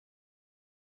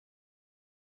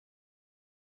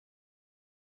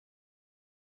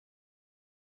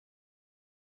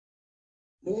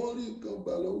Wọ́n rí nǹkan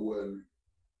gbà lọ́wọ́ ẹni.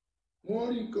 Wọ́n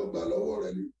rí nǹkan gbà lọ́wọ́ rẹ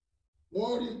ni.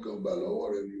 Wọ́n rí nǹkan gbà lọ́wọ́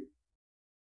rẹ ni.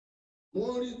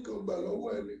 Wọ́n rí nǹkan gbà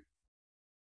lọ́wọ́ ẹni.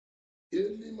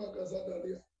 Eli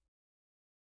magazadalia.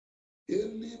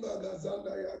 Eli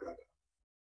magazanda yagada.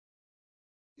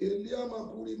 Eli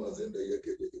amakuri mazende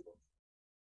yekede.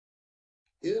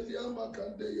 Eli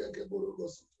amakande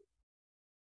yekeborogoso.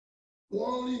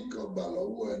 Wọ́n rí nǹkan gbà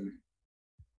lọ́wọ́ ẹni.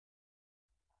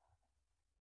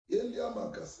 Eli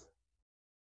amakasa.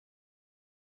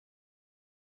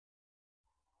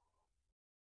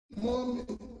 Mọ́mí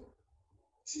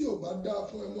tí ò bá dáa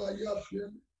fún ẹmú ayé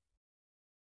àfihàn.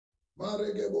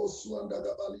 Maregebo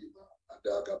suandagabali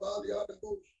adagabali adabo.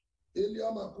 Eli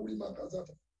amakuri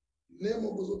makazata. Nemo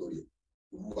gozodoye.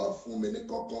 Olúwa fún mi ní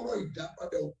kọ́kọ́rọ́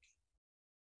ìdápadà òkè.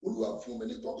 Olúwa fún mi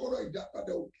ní kọ́kọ́rọ́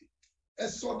ìdápadà òkè. Ẹ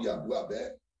sọ di àdúrà bẹ́ẹ̀.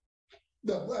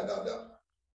 Gbàgbọ́ ẹ̀ dáadáa.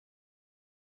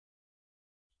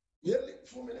 Yẹ́lì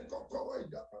fún mi ní kọ́kọ́rọ́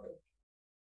ìdápadà òkè.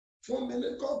 Fún mi ní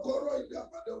kọ́kọ́rọ́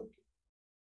ìdápadà òkè.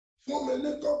 Fún mi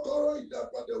ní kọ́kọ́rọ́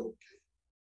ìdápadà òkè.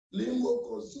 Limo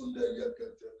kò súnlé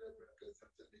yẹkẹtẹ lẹ́gbẹ̀kẹsẹ̀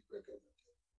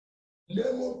lẹ́gbẹ̀kẹsẹ̀.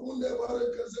 Lemo kúnlé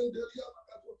wàrẹ́kẹsẹ̀ ndẹ́rí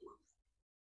àmàkàtọ̀tọ̀.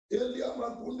 Eli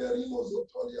amakunle rimo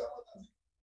zotoli amakazi.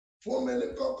 Fún mi ní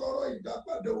kọ́kọ́rọ́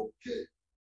ìdápadà òkè.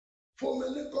 Fún mi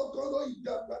ní kọ́kọ́rọ́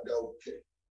ìdápadà òkè.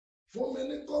 Fún mi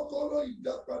ní kọ́kọ́rọ́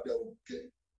ìdápadà òkè.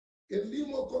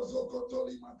 Elimo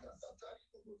kozokotoli makazatari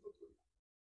mokozotoya.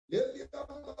 Eli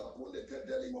amakunle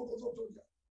kedeli mokozotoya.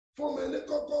 Fún mi ní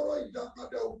kọ́kọ́rọ́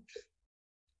ìdápadà òkè.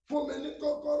 Fún mi ní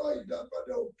kọ́kọ́rọ́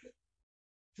ìdápadà òkè.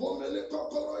 Fún mi ní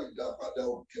kọ́kọ́rọ́ ìdápadà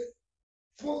òkè.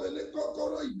 Fún mi ní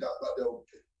kọ́kọ́rọ́ ìdápadà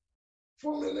òkè.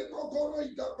 Fún mi ní kọ́kọ́rọ́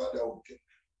ìdápadà òkè.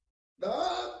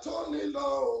 Látòní lọ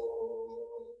o.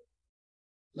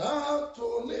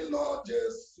 Látòní lọ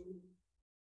Jésù.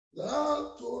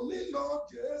 Látòní lọ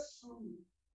Jésù.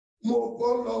 Mo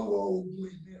bọ́ lọ́wọ́ ogun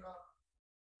ìnira.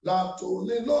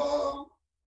 Látòní lọ.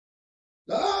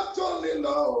 Látòní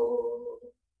lọ o.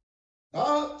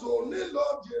 Látòní lọ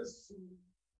Jésù.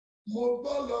 Mo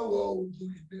bọ́ lọ́wọ́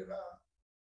ogun ìnira.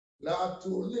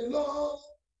 Látòní lọ.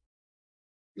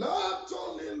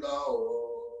 Látòní lọ o.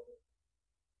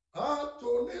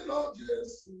 Látòní lọ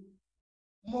Jésù.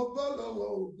 Mo bọ́ lọ́wọ́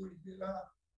ogun ìnira.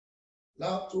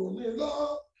 Látòní lọ.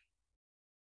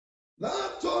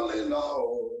 Látòní lọ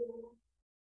o.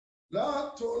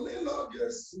 Látòní lọ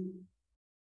Jésù.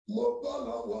 Mo bọ́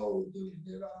lọ́wọ́ ogun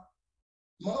ìnira.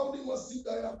 Maudi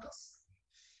masida ya kasi.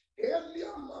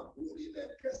 Elia makuri ne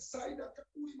kesaida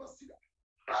kakuri masida.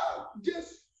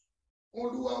 Jésù.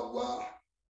 Olúwa wa.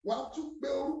 Wà á tún pe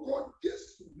orúkọ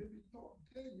Jésù níbi náà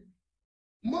dẹ́yìn.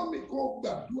 Mọ́mì kò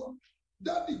gbàdúrà,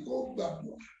 dádì kò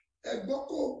gbàdúrà, ẹ̀gbọ́n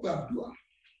kò gbàdúrà,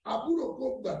 àbúrò kò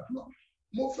gbàdúrà.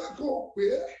 Mo fẹ́ kó o pè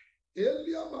é,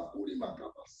 Elia makuri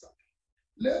makabasa,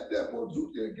 lédè mojú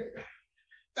dégé.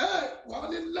 Wà á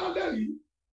ní lálẹ́ yìí,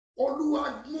 Olúwa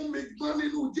mú mi gbọ́n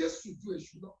nínú Jésù ju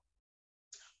èṣù lọ.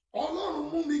 Ọlọ́run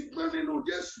mú mi gbọ́n nínú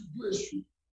Jésù ju èṣù.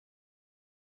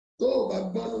 Tó o bá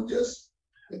gbọ́n nínú Jésù.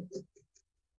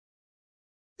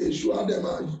 Èṣù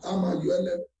àdèmà a máa yọ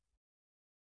ẹlẹ́nu.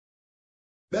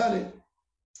 Bẹ́ẹ̀ni,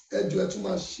 ẹjọ́ ẹ tún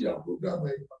máa share program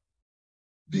ẹ̀.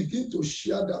 Begin to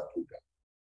share that program.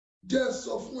 Jẹ́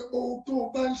sọ fún ẹ ohun tó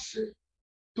o bá ń ṣe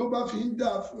tó bá fi ń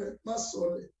dáa fún ẹ má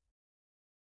sọlẹ̀.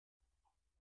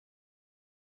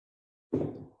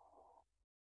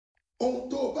 Ohun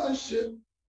tó o bá ń ṣe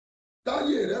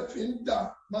táyé rẹ fi ń dáa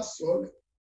má sọlẹ̀.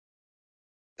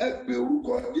 Ẹ pe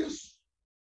orúkọ Jésù.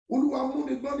 Olúwa mú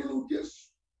mi gbọ́ nínú Jésù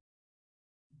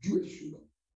ju èṣù lọ.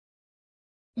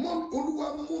 Olúwa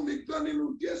mú mi gbọ́ nínú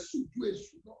Jésù ju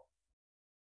èṣù lọ.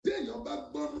 Téèyàn bá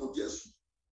gbọ́ nínú Jésù,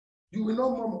 you will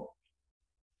not murmur.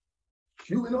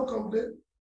 You will not complain.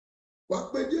 Wà á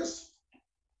pe Jésù.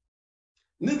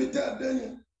 Níbi tẹ́ ẹ dé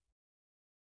yẹn.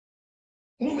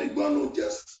 Mú mi gbọ́ nínú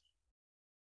Jésù.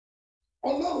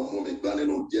 Ọlọ́run mú mi gbọ́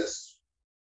nínú Jésù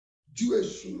ju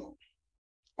èṣù lọ.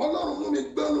 Ọlọ́run mú mi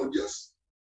gbọ́ nínú Jésù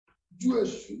ju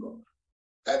èṣù lọ.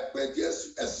 Ẹ pe Jésù,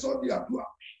 ẹ sọ di àdúrà.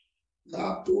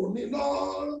 Látòní lọ,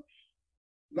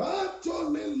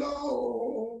 látòní lọ,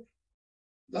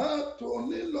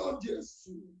 látòní lọ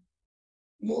Jésù.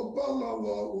 Mo bọ́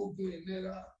lọ́wọ́ ogun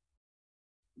ìnira.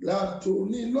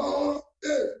 Látòní lọ,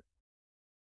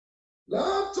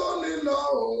 látòní lọ,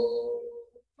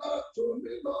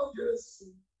 látòní lọ Jésù.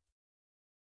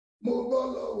 Mo bọ́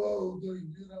lọ́wọ́ ogun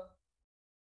ìnira.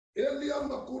 Elia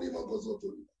makuri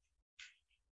magozotori.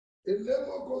 Ele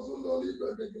mogozundoli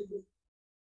bebegebe.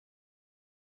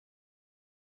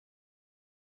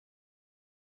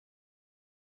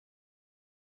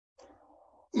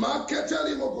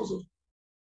 Maketeli mogozo.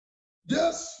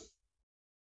 Jésù.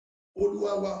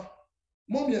 Olúwa wa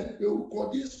mọ́mí ẹ̀ pé orúkọ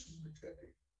Jésù nìkẹ́ni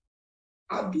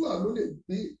àdúrà ló lè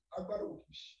gbé agbára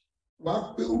òkú wàá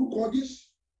pé orúkọ Jésù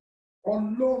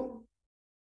Ọlọ́run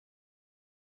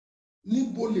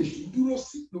níbo lèṣù dúró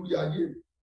sí lórí ayé rẹ̀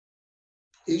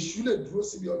èṣù lè dúró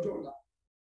síbi ọjọ́ ọ̀la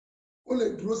ó lè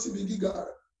dúró síbi gíga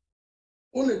rẹ̀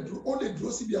ó lè dúró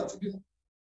síbi àti bímọ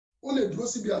ó lè dúró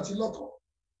síbi àti lọ́kọ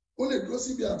ó lè dúró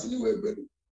síbi àti níwèé gbèrú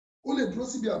ó lè dúró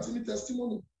síbi àti ní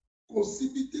testimony kò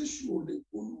síbi téṣù ò lè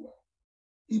Olúwa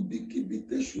ibikíbi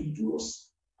téṣù dúró sí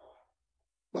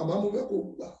bàbá mo fẹ́ kó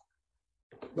gbà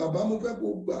bàbá mo fẹ́ kó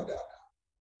gbà dáadáa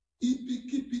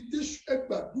ibikíbi téṣù ẹ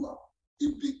gbàdúrà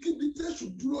ibikíbi téṣù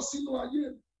dúró sínú ayé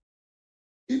mi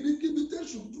ibikíbi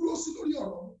téṣù dúró sí lórí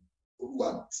ọ̀rọ̀ Olúwa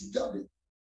tì jáde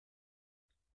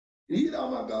èyí náà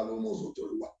máa ga ló mọ̀ sọ́tò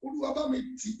Olúwa bá mi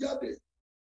tì jáde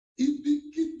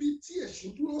ibikíbi tí èṣù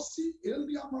dúró sí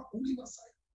èrí àmàkùnrin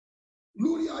màsáyà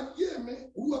lórí ayé mi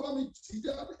Olúwa bá mi tì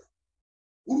jáde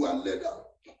Olúwa lẹ́dà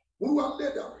Olúwa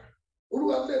lẹ́dà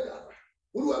Olúwa lẹ́dà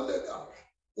Olúwa lẹ́dà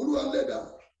Olúwa lẹ́dà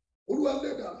Olúwa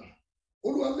lẹ́dà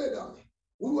Olúwa lẹ́dà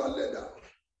Olúwa lẹ́dà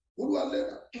Olúwa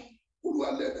lẹ́dà Olúwa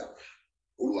lẹ́dà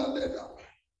Olúwa lẹ́dà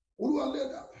Olúwa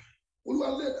lẹ́dà Olúwa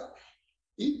lẹ́dà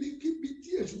ibikíbi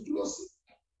tí èṣù dúró sí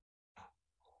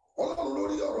Ọlọ́run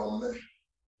lórí ọ̀rọ̀ mi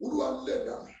Olúwa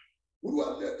lẹ́dà Olúwa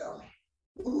lẹ́dà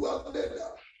Olúwa lẹ́dà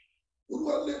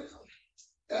Olúwa lẹ́dà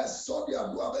ẹ sọ di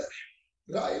àdúrà bẹ́ẹ̀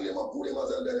ra ilé mọ́kùnrin máa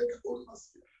ń lẹ́rẹ̀ kẹ́kọ̀ọ́ ní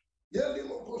màsí yẹ lé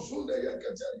mọ́kùn súnlẹ̀ yẹ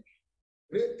kẹtẹ́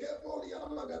rẹ̀ kẹ́kọ̀ọ́ ní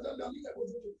àmàgàdà dàbí ẹ̀kọ́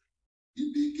tó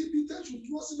ibikíbi tẹ́ṣù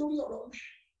dúró sí lórí ọ̀rọ̀ mi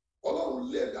Ọlọ́run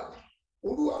lẹ́dà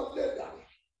Olúwa lẹ́dà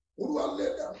Olúwa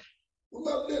lẹ́dà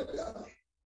Olúwa lẹ́dà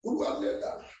Olúwa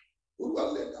lẹ́dà Olúwa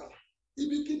lẹ́dà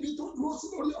ibikíbi tó dúró sí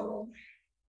lórí ọ̀rọ̀ mi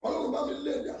Ọlọ́run bá mi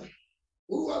lẹ́dà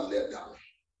Olúwa lẹ́dà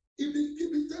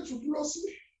ibikíbi tẹ́ṣù dúró sí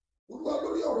Olúwa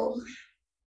lórí ọ̀rọ̀ mi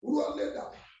Olúwa lẹ́dà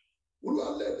Olúwa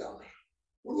lẹ́dà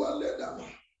Olúwa lẹ́dà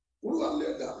Olúwa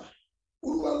lẹ́dà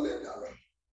Olúwa lẹ́dà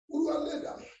Olúwa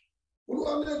lẹ́dà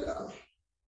Olúwa lẹ́dà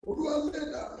Olúwa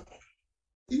lẹ́dà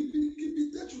ibikíbi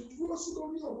tẹ́ṣù dúró sí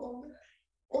lórí ọ̀rọ̀ mi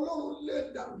Ọlọ́run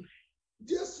lẹ́dà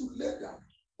Jésù lẹ́dà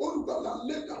olùgbàlà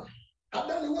lẹ́dà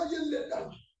adániwáyé lẹ́dà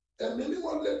ẹ̀mí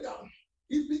mímọ́ lẹ́dà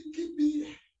ibikíbi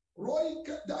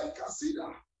dáìkàsídà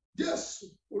Jésù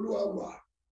Olúwa wa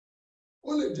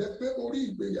ó lè jẹ́ pé orí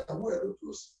ìgbéyàwó ẹ̀ ló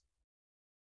dúró sí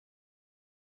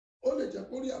ó lè jẹ́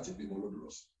pé orí àti bímọ ló dúró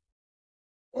sí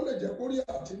ó lè jẹ́ pé orí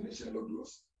àti níṣẹ́ ló dúró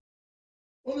sí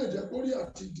ó lè jẹ́ pé orí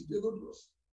àti ìdìde ló dúró sí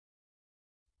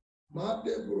máa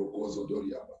dé burúkú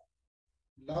sódórí àbá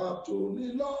látòní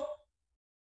lọ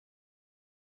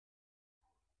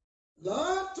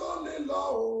látòní lọ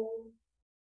o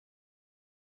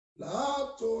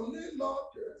látòní lọ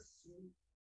Jésù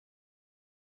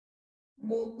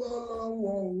mo bọ́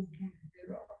lọ́wọ́ ogun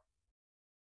ìlera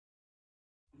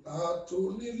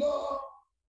látòní lọ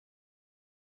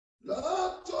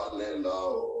látòní lọ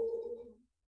o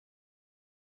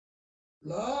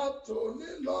látòní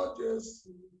lọ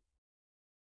Jésù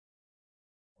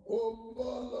mo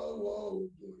bọ́ lọ́wọ́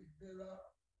ogun ìlera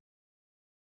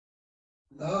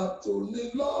látòní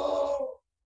lọ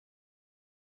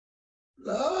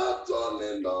látòní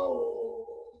lọ o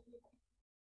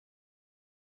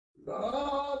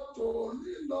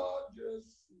látòní lọ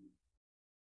Jésù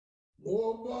mo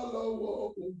bọ́ lọ́wọ́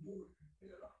ogun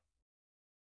ìlera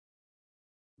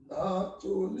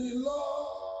látòní lọ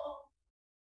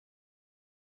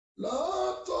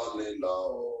látòní lọ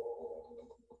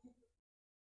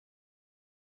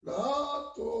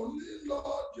látòní lọ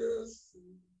Jésù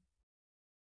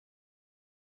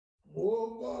mo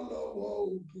bọ́ lọ́wọ́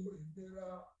ogun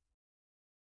ìlera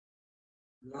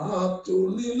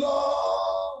látòní lọ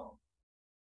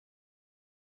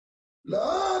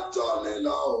látòní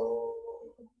lọ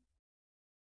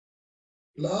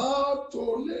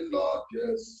látòní lọ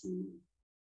Jésù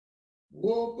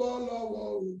mo bọ́ lọ́wọ́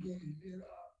ogun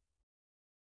ìlera.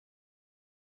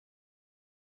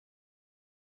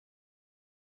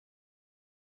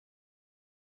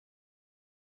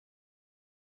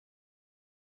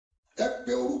 Ẹ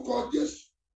pe orúkọ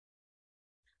Jésù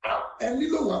ẹ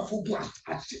nílò wà fúngun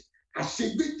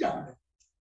àṣegbéjà rẹ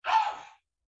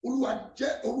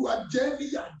Olúwa jẹ́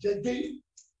níyà jẹgbé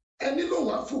ẹ nílò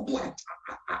wà fúngun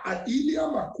ilé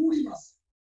àmàkúrìmàsì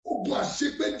ogun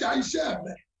àṣegbéjà iṣẹ́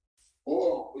rẹ ó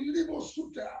ìrìbò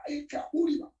sùtẹ àìkà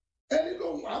kúrìmà ẹ nílò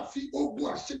wà fi ogun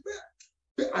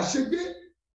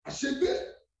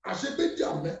àṣegbéjà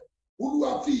mẹ Olúwa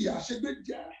fi ìyà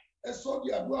àṣegbéjà rẹ. Ẹ sọ di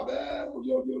àdúrà bẹ́ẹ̀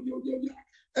ojú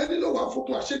ẹni ló wà fún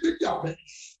àṣegbéjà mẹ́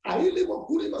àyílẹ̀ mọ̀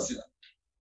kúrẹ́ mọ̀ sí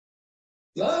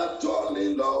látòní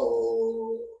lọ o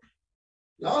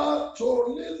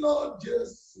látòní lọ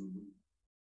Jésù,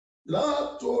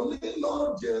 látòní lọ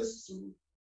Jésù,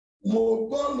 mo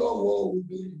bọ́ lọ́wọ́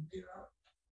ogun ìnira.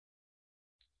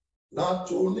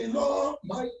 Látòní lọ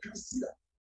Maikasia,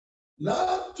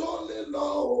 látòní lọ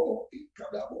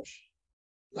Ikadabosh,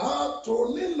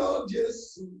 látòní lọ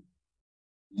Jésù,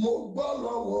 mo bọ́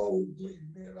lọ́wọ́ ogun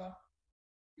ìnira.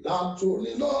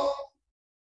 Látòní lọ,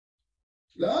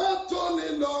 látòní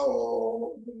lọ,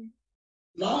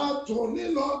 látòní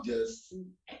lọ Jésù,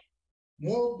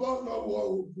 mo bọ́ lọ́wọ́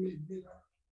ogun ìnira.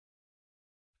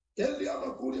 Eliama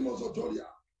kuri mozotoria,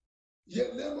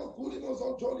 yelemo kuri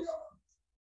mozotoria,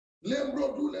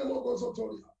 lembrodu lemo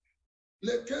mozotoria,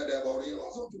 lekede bori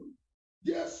mozotoria.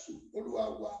 Jésù Olúwa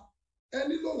wa,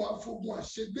 ẹni ló wà fogun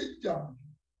àṣegbéjà.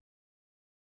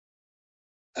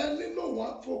 Ẹni ló wà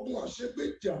fogun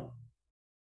àṣegbéjà.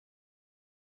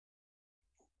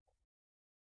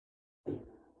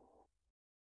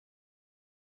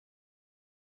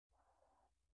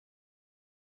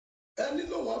 Ẹni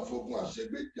ló wà fogun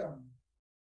àṣegbéjà.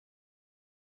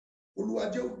 Olúwa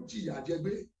jẹ́ ó jìyà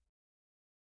jẹgbé.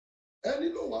 Ẹni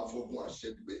ló wà fogun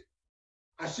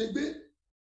àṣegbé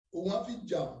òun á fi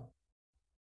jà.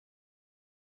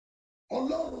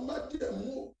 Ọlọ́run má jẹ́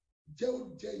mú jẹ́ ó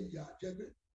jẹ ìyà jẹgbé.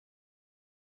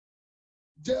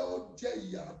 Jẹ́ ó jẹ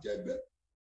ìyà jẹgbé.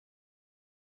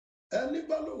 Ẹni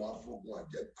bá ló wà fogun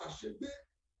àṣegbé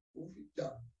òun fi jà.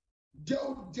 Jẹ́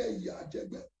ó jẹ ìyà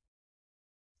jẹgbé.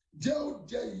 Jẹ́ ó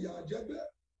jẹ ìyà jẹgbé.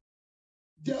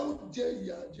 Jẹ́ ó jẹ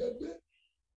ìyà jẹgbé.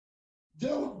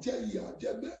 Jẹ́ ó jẹ ìyà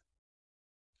jẹgbé.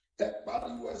 Ẹ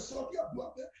pariwo ẹ sọ bí àdúrà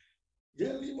bẹ́ẹ̀.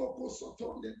 Yẹ́lí mo kó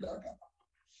sọ̀tọ̀ ní dàgàbà.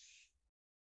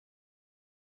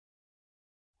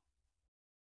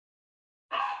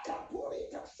 Akapori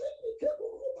kasemi kebo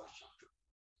roba shaka.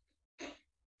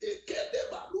 Ekede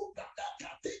balu gada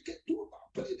kateke tuba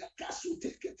preda kasu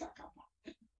teke takapa.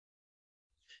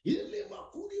 Yele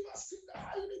makuri masida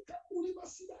haile kakuri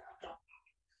masida yakapa.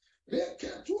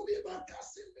 Reketuni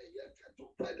makasime yeketu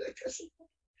prede kesu.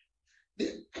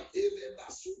 Ile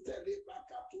basute li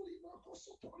makaturi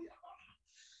makosotoria.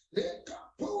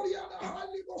 Rekapori ana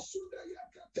hali mosuda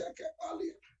yakateke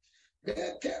balia.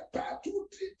 Eke patu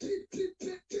tri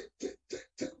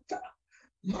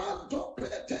mando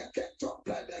preteke to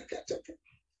predeke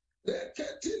eke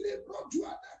tili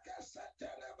broduana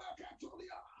kasetele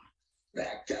makatulia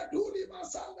eke duli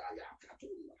masanda ya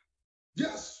katulia.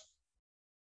 Yes.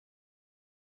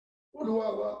 Olúwa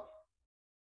wa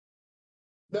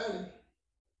bẹ́ẹ̀ni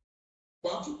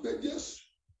wàá tún pé Jésù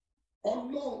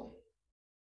Ọlọ́run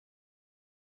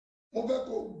mo fẹ́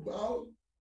kó gbà ó.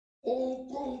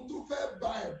 Ohunkóhun tó fẹ́ ba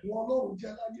ẹ̀bùn Ọlọ́run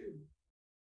jẹ́ láyé mi,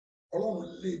 Ọlọ́run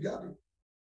lè jáde.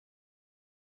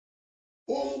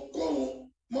 Ohunkóhun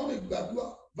mọ́mí gbàdúrà,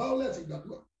 Violet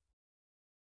gbàdúrà.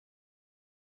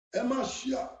 Ẹ máa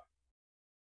share.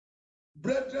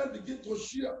 Brethren begin to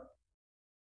share.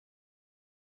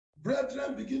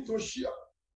 Brethren begin to share.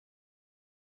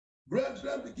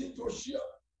 Brethren begin to share.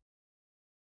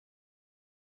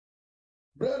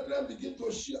 Brethren begin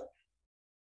to share.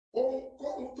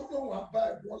 Ohunkóhun tó lọ́wọ́ àbá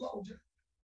ẹ̀bùn Ọlọ́run jẹ́,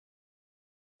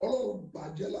 Ọlọ́run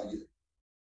bàjẹ́ láyé.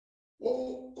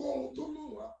 Ohunkóhun tó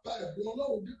lọ́wọ́ àbá ẹ̀bùn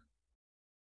Ọlọ́run jẹ́,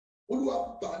 Olúwa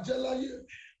bàjẹ́ láyé.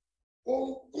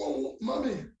 Ohunkóhun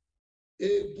mọ́mì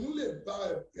ègún lè ba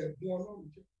ẹ̀bùn Ọlọ́run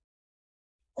jẹ́.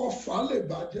 Ọfà lè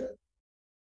bàjẹ́.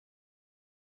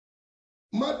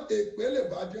 Èpè lè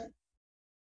bàjẹ́.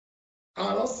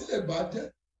 Àránsí lè bàjẹ́.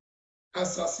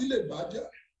 Àṣàsí lè bàjẹ́.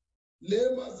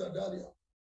 Lèémà Zadaria.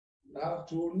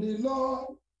 Látòní lọ,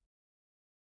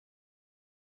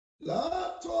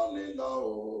 látòní lọ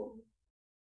o,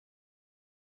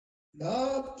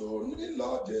 látòní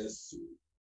lọ Jésù,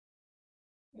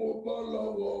 mo bọ́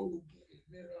lọ́wọ́ ogun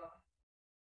ìnira.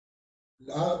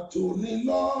 Látòní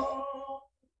lọ,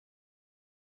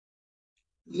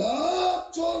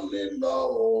 látòní lọ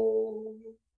o,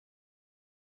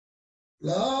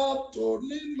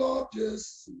 látòní lọ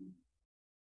Jésù,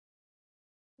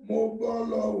 mo bọ́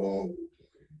lọ́wọ́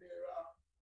ogun ìnira.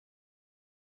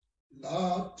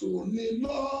 Látòní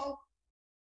lọ,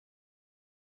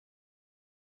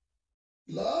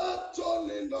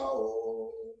 látòní lọ o,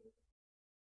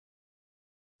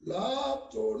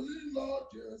 látòní lọ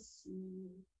Jésù,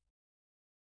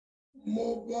 mo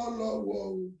bọ́ lọ́wọ́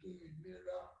ogun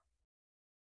ìnira.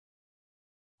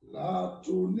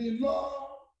 Látòní lọ,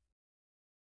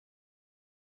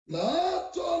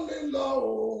 látòní lọ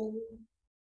o.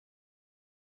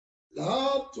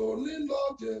 Látòní lọ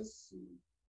Jésù,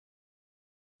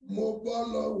 mo bọ́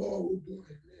lọ́wọ́ ogun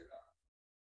ìnira.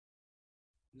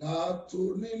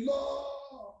 Látòní lọ,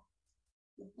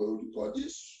 mo pe orúkọ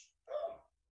Jésù.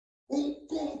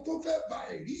 ohunkóhun tó fẹ́ ba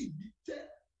ẹ̀rí mi jẹ́,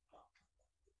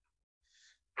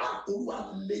 Olúwa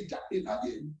lè jáde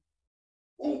láyé mi.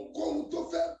 Ohunkóhun tó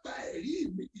fẹ́ ba ẹ̀rí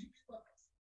mi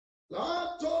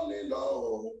látòní lọ,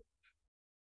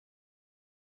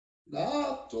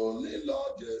 látòní lọ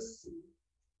Jésù,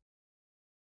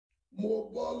 mo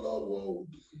bọ́ lọ́wọ́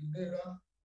ògùn ìnira.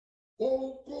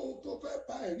 Ohunkóhun tó fẹ́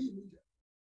ba ẹ̀rí mi jẹ́,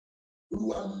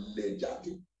 Olúwa lè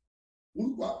jáde.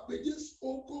 Olúwa pé Jésù,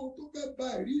 ohunkóhun tó fẹ́ ba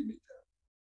ẹ̀rí mi jẹ́,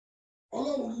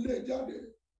 Ọlọ́run lè jáde.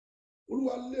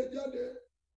 Olúwa lè jáde.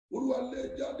 Olúwa lè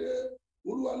jáde.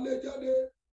 Olúwa lè jáde.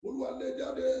 Olúwa lè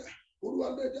jáde. Olúwa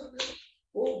lè jáde.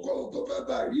 Ohunkóhun tó fẹ́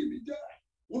ba ẹ̀rí mi jẹ́,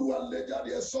 Olúwa lè jáde.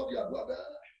 Ẹ sọ di àdúrà bẹ́ẹ̀.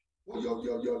 Oyo.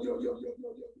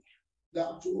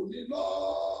 Látòní lọ.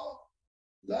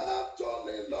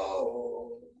 Látòní lọ.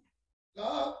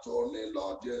 Látòní lọ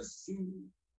Jésù,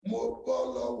 mo bọ́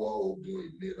lọ́wọ́ ogun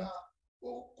ìnira.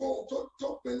 Ohunkóhun tó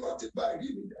pinnu àti ba ẹ̀rí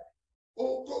mi jẹ́,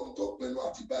 ohunkóhun tó pinnu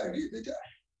àti ba ẹ̀rí mi jẹ́,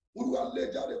 Olúwa lè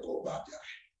jáde kó bàjẹ́.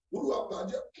 Olúwa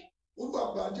bàjẹ́. Olúwa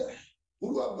bàjẹ́.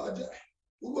 Olúwa bàjẹ́.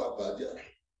 Olúwa bàjẹ́.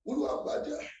 Olúwa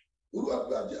bàjẹ́. Olúwa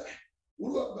bàjẹ́.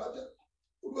 Olúwa bàjẹ́.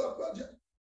 Olúwa bàjẹ́.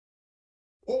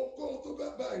 Ohunkóhun tó fẹ́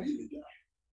ba ẹ̀rí mi jẹ́,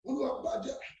 Olúwa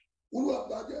bàjẹ́. Olúwa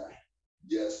bàjẹ́.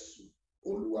 Jésù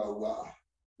Olúwa wa,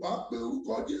 wàá pe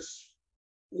orúkọ Jésù.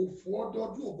 Òfò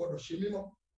ọdọọdún ò gbọdọ̀ ṣe mímọ́.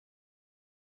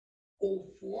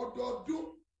 Òfò ọdọọdún.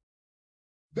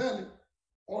 Bẹ́ẹ̀ni,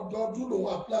 ọdọọdún ló ń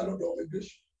apply lọ́dọ̀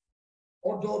immigration.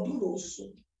 Ọdọọdún ló ń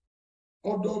sùn.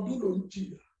 Ọdọọdún ló ń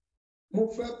jìyà. Mo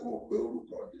fẹ́ kó o pe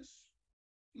orúkọ Jésù.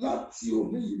 Láti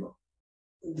òní yìí lọ,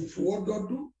 òfò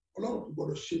ọdọọdún Ọlọ́run kò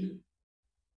gbọdọ̀ ṣe mí.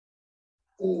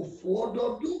 Òfò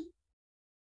ọdọọdún.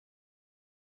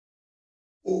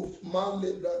 Òfò máa ń lé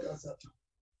gbàgà sàtà.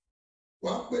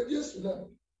 Wàá pe Jésù náà.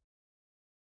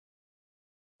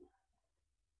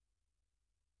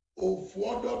 Òfò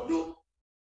ọdọọdún.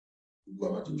 Olúwa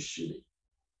má jẹ́ ó ṣe mí.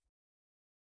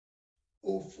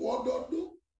 Òfò ọdọọdún.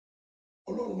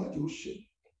 Ọlọ́run má jẹ́ ó ṣe mí.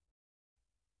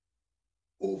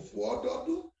 Òfò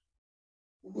ọdọọdún.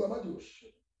 Olúwa má jẹ́ ó ṣe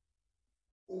mí.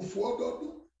 Òfò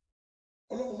ọdọọdún.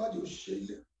 Ọlọ́run má jẹ́ ó ṣe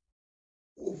ilé.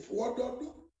 Òfò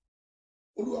ọdọọdún.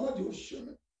 Olúwa má jẹ́ ó ṣe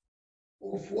mí.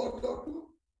 Òfò ọdọọdún.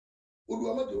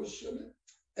 Olúwa má jẹ́ ó ṣe mí.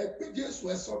 Ẹ pé Jésù,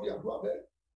 ẹ sọ bí àdúrà bẹ́ẹ̀.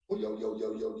 Oyo.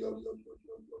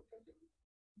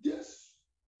 Jésù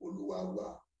Olúwa wa,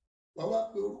 wà wá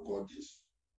pé orúkọ Jésù.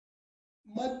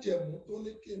 Májẹ̀mú tó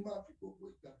ní kí n máa fi gbogbo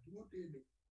ìgbà dúró dé ilé.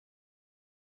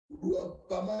 Olúwa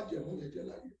bà májẹ̀mú yẹn jẹ́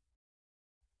láyé.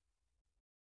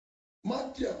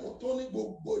 Májẹ̀mú tó ní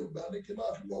gbogbo ìgbà ní kí n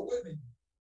máa fi wọ́wọ́ ènìyàn.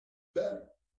 Bẹ́ẹ̀ni,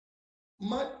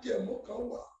 májẹ̀mú kan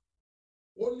wà,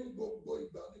 ó ní gbogbo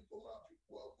ìgbà ní kó máa fi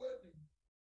wọ́wọ́ ènìyàn.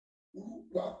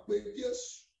 Olúwa pé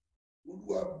Jésù.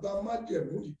 Olúwa bà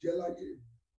májẹ̀mú yìí jẹ́ láyé.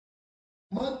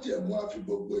 Májẹ̀mú á fi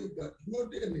gbogbo ìgbà dúró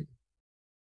dè mí.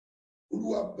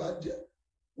 Olúwa bàjẹ́.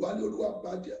 Wà ní Olúwa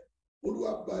bàjẹ́.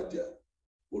 Olúwa bàjẹ́.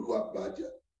 Olúwa bàjẹ́.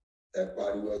 Ẹ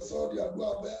pariwo sọ di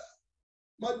àdúrà bẹ́ẹ̀.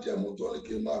 Májẹ̀mú tó ní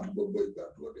kí n máa fi gbogbo ìgbà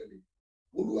dúró dè mí.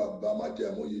 Olúwa bà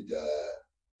májẹ̀mú yìí jẹ́.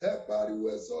 Ẹ pariwo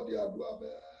sọ di àdúrà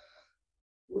bẹ́ẹ̀.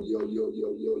 Oyo.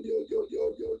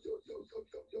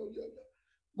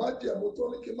 Májẹ̀mú tó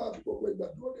ní kí n máa fi gbogbo ìgbà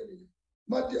dúró dè mí.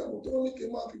 Májẹ̀mú tó ní kí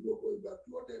n máa fi gbogbo ìgbà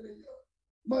dúró dè mí.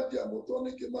 Májẹ̀mú tó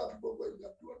ní kí n máa fi gbogbo ìgbà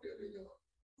dúró dè mí.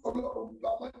 Ọlọ́run bà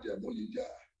májẹ̀mú yìí jẹ́.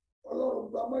 Ọlọ́run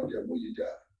bà májẹ̀mú yìí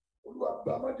jẹ́. Olúwa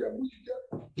bà májẹ̀mú yìí jẹ́.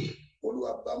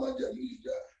 Olúwa bà májẹ̀mú yìí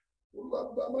jẹ́. Olúwa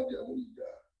bà májẹ̀mú yìí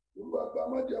jẹ́. Olúwa bà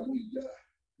májẹ̀mú yìí jẹ́.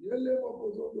 Yẹlé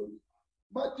mọ́kòtò lórí.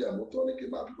 Májẹ̀mú tó ní kí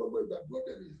n máa fi gbogbo ìgbà dúró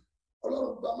dè mí.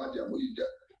 Ọlọ́run bà májẹ̀mú yìí jẹ́.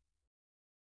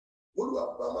 Olúwa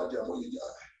bà májẹ̀mú yìí jẹ́.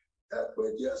 Ẹ pé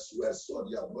Jésù, ẹ sọ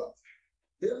di àdúrà.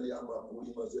 Elia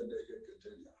makuri mazende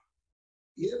yeketelia.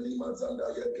 Eli mazanda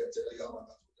yeketelia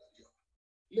makatudalia.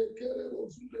 Lekere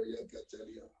bozunde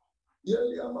yeketelia.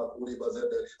 Yeli amakuri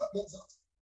mazende libabaza.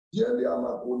 Yeli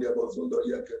amakunde bozundo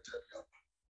yeketelia.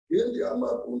 Yeli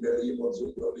amakunde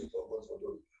limozundo limobozodo.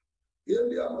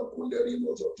 Yeli amakunde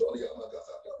limozotolia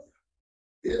magazadalia.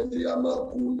 Yeli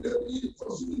amakunde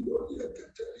limozundo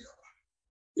yeketelia.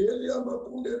 Yeli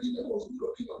amakunde limozundo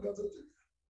limagazadelia.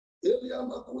 Elia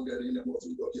makunde rile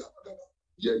mozundo ya magana.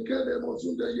 Yekele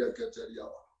mozunde yeketelia.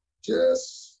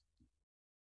 Jésù.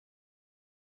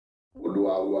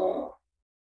 Olúwa wa,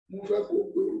 mo fẹ́ kó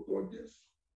pe orúkọ Jésù.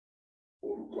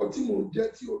 Orúkọ tí mo jẹ́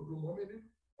tí ò dùn mọ́ mi nínú.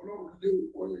 Ọlọ́run lé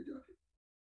orúkọ yẹn jáde.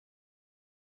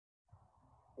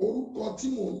 Orúkọ tí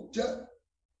mo jẹ́.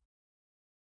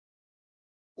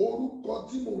 Orúkọ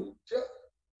tí mo jẹ́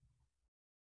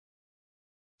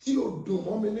tí ò dùn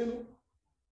mọ́ mi nínú.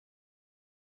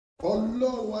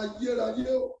 Ọlọ́run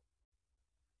ayérayé o.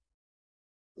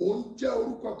 Ó ń jẹ́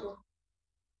orúkọ kan.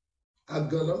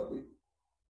 àgànná pé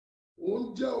òun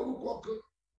jẹ́ orúkọ kan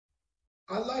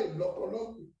aláìlọ́kọ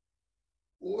lọ́pẹ́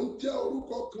òun jẹ́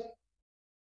orúkọ kan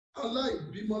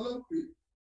aláìbímọ lọ́pẹ́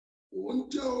òun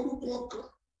jẹ́ orúkọ kan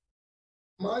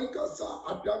máìkàsá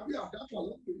àdágbé àdáfà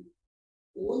lọ́pẹ́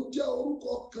òun jẹ́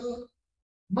orúkọ kan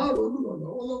márùn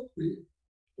olùrànlọ́wọ́ lọ́pẹ́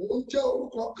òun jẹ́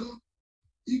orúkọ kan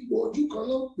ipò ojú kan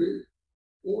lọ́pẹ́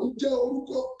òun jẹ́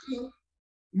orúkọ kan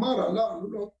máràláàánú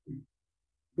lọ́pẹ́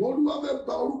Olúwa fẹ́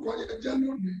bà orúkọ yẹn jẹ́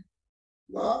lónìí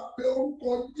wàá pe orúkọ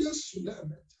Jésù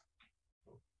lẹ́ẹ̀mẹ́ta.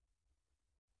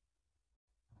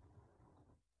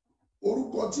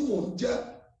 Orúkọ tí mò ń jẹ́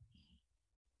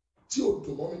tí ò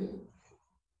dùn mọ́ mi nínú.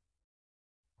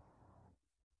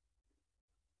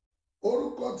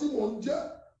 Orúkọ tí mò ń jẹ́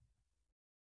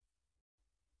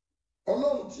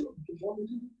Ọlọ́run tí ò dùn mọ́ mi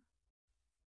nínú.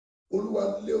 Olúwa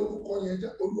lé orúkọ yẹn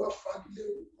jẹ́, Olúwa fagilé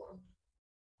orúkọ yẹn.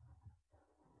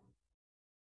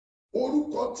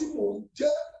 Orúkọ tí mò ń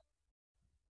jẹ́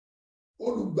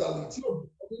olùgbàlà tí ò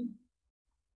dùn mọ́ mi nínú.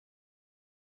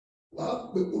 Wàá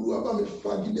pe Olúwa bá mi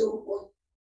fagilé orúkọ yẹn.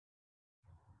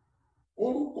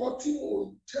 Orúkọ tí mò ń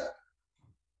jẹ́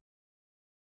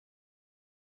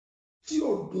tí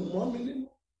ò dùn mọ́ mi nínú.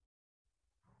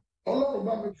 Ọlọ́run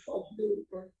bá mi fagilé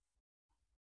orúkọ yẹn.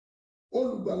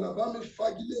 Olùgbàlà bá mi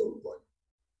fagilé orúkọ yẹn.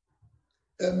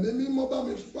 Ẹ̀mí mímọ́ bá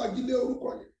mi fagilé orúkọ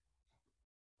yẹn.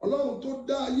 Ọlọ́run tó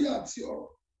dá ayé àti ọ̀run.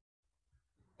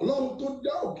 Ọlọ́run tó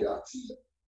dá òkè àti ilẹ̀.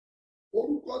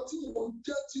 Orúkọ tí mò ń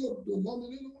jẹ́ tí ò dùn mọ́ mi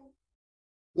nínú.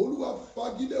 Olúwa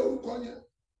fagilé orúkọ yẹn.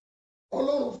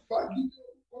 Ọlọ́run fagilé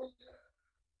orúkọ yẹn.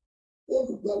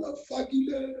 Olùgbàlà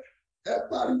fagilé. Ẹ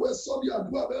pariwo ẹ sọ di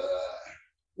àdúrà bẹ́ẹ̀.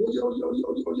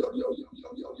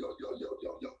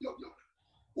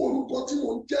 Orúkọ tí mò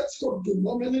ń jẹ́ tí ò dùn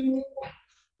mọ́ mi nínú.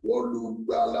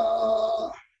 Olùgbàlà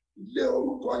lé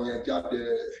orúkọ yẹn jáde.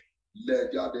 Lé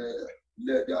jáde.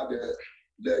 Lé jáde.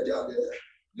 Lé jáde.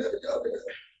 Lé jáde.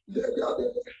 Lé jáde.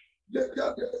 Lé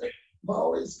jáde.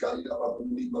 Maoris Kaida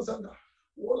Babuni Mazanda.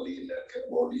 Woli leke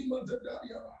boli mazanda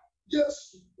yara.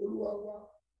 Jésù Olúwa wa.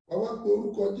 Àwa pe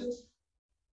orúkọ Jésù.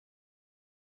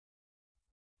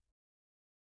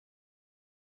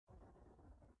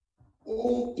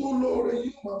 Ohun tó lóore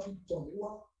yóò máa fi tọ̀ mí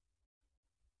wá.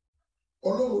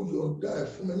 Ọlọ́run yọ̀ǹda ẹ̀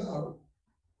fún mi láàárọ̀.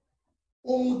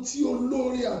 Ohun tí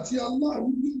olóore àti aláàánú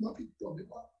yóò máa fi tọ̀ mí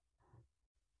wá.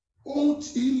 Ohun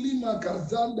tí Lima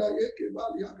Kazanda Yeke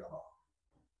Bali Agaba.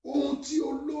 Ohun tí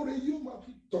olóore yóò máa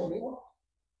fi tọ̀ mí wá.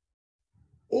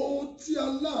 Ohun tí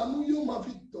aláàánú yóò máa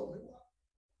fi tọ̀ mí wá.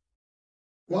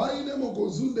 Wàá ilé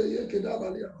Mokozunde Yeke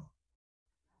Dabali Agaba.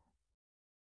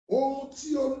 Ohun tí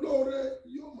olóore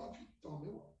yóò máa fi tọ̀ mí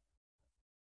wá.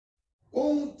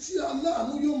 Ohun tí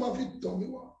aláàánú yóò máa fi tọ̀ mí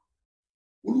wá.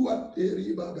 Olúwa tẹ̀rí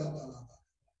bàgàbàlàbà.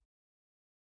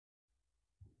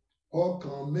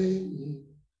 Ọkàn mi yìn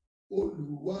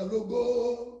Olúwa lógo.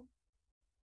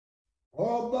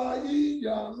 Ọba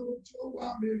ìyanu tó wá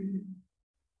mi rí.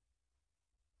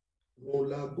 Mo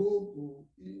la gbogbo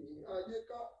ìyìn ayé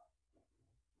ká.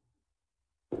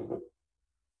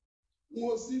 Mo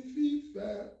sì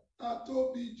fífẹ́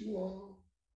atóbi jù wọ́n.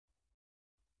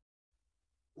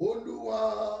 Olúwa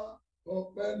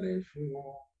ọpẹ́ ni fún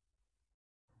wọn.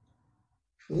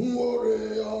 Fún oore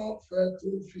ọ̀fẹ́ tó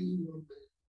fi hàn mí.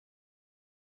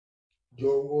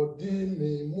 Jọ̀wọ́ dì mí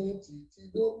mú títí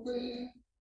dópin.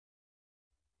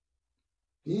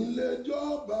 Kí n lè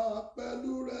jọba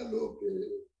pẹ̀lú rẹ lókè.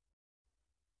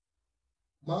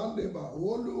 Màndébà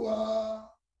Olúwa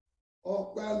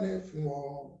ọpẹ́ ni fún ọ.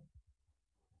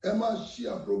 Ẹ máa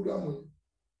share program yìí.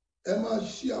 Ẹ máa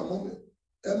share mọ́mí.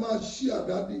 Ẹ máa share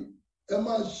dádì. Ẹ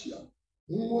máa share.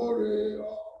 Fún oore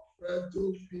ọ̀fẹ́ tó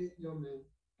fi hàn mí.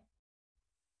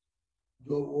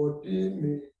 Jọ̀wọ́ dì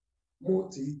mí mú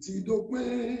títí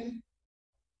dópin.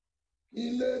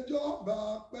 Ilé ìjọba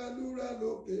pẹ̀lú rẹ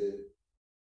lókè.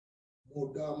 Mo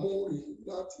dààmú rí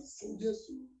láti sin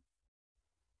Jésù.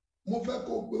 Mo fẹ́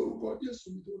kó pe orúkọ Jésù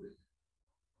nítorí.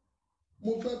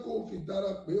 Mo fẹ́ kó fi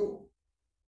dára pé o.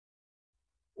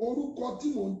 Orúkọ tí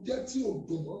mò ń jẹ́ tí ò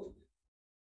dùn mọ́ mi.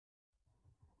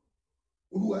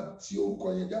 Olúwa tí orúkọ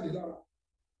yẹn jáde lára.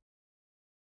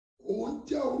 Òun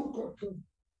jẹ́ orúkọ kan.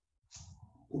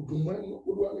 Kò dùn mọ́ ẹnu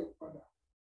Olúwa lè padà.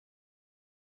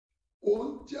 Òun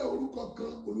jẹ́ orúkọ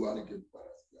kan Olúwa ní kí n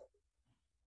padà sí àpò.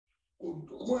 Kò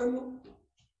dùn mọ́ ẹnu.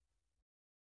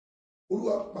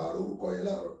 Olúwa pààrọ̀ orúkọ yẹn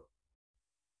láàárọ̀.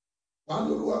 Wàá ní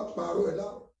Olúwa pààrọ̀ ẹ̀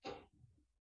láàárọ̀.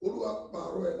 Olúwa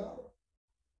pààrọ̀ ẹ̀ láàárọ̀.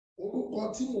 Orúkọ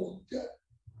tí mò ń jẹ́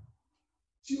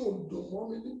tí ò dùn mọ́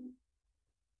mi nínú.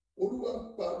 Olúwa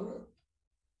pààrọ̀ ẹ̀.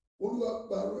 Olúwa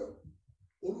pààrọ̀ ẹ̀.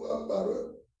 Olúwa pààrọ̀ ẹ̀.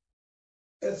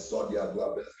 Ẹ sọ di àdúrà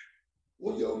bẹ́ẹ̀.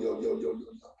 Oyè.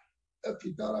 ẹ fi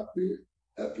dára pé,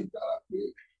 ẹ fi dára pé,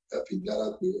 ẹ fi dára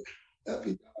pé, ẹ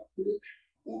fi dára pé,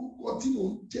 orúkọ tí mò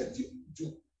ń jẹ́ tí ó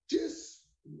dùn Jésù.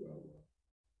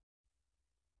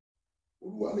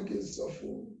 Olúwa ní kí n sọ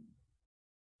fún un.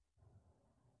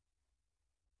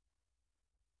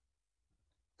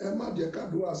 Ẹ má jẹ́ ká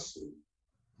dúrà sùn.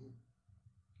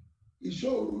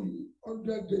 Ìṣòro yìí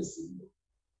 100 days ni.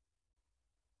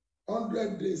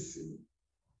 100 days ni.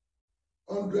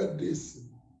 100 days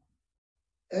ni.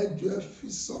 Ẹ jọ̀ọ́ ẹ fi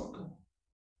sọ́kàn.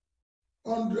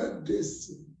 100 days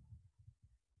ni.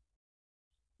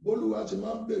 Bólúwa ti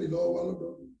máa ń bèrè lọ́wọ́ wa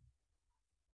lọ́dọọdún.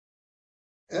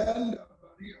 Ẹ̀ńdà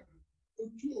bàríà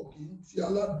ojú òkè ń ti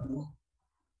aládùúgbò.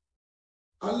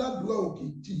 Aládùúgbò òkè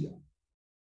jìyà.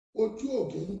 Ojú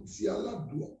òkè ń ti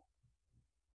aládùúgbò.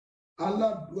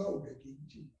 Aládùúgbò òkè kì í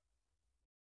jìyà.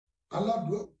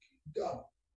 Aládùúgbò òkè dààmú.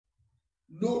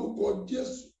 Lórúkọ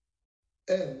Jésù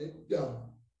ẹ̀ ní dààmú.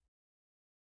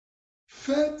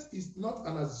 Faith is not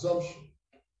an assumption.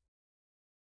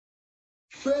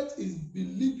 Faith is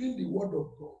believing the word of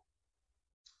God.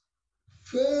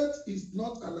 Faith is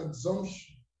not an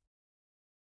assumption.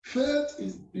 Faith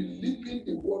is believing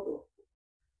the word of God.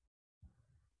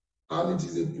 And it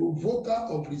is a provoker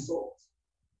of results.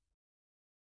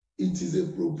 It is a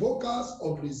provoker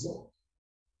of results.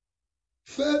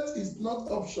 Faith is not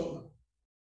optional.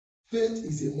 Faith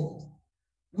is a must.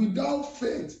 Without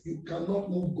faith, you cannot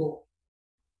move God.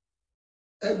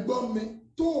 Ẹgbọ́n mi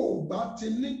tó o bá ti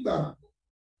nígbàgbọ́,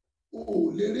 o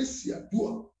ò lè rí sí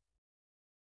àdúrà.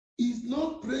 It's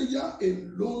not prayer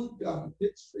alone that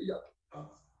makes prayer to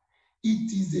pass.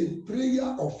 It is a prayer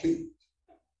of faith.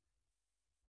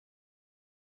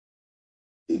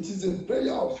 It is a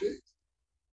prayer of faith.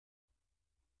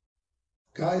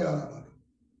 Kaya rabado,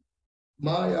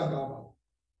 maya rabado,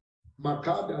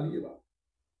 makada liba,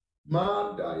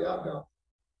 manda yaga,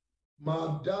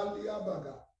 madalia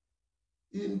baga,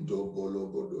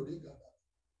 indogologo dorigaba,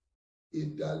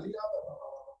 idalia baba,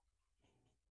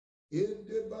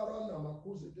 ede barana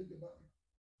makuze degebani,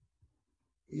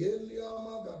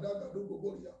 eliama gadaga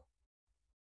dogogoria.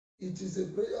 It is a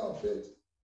prayer of faith.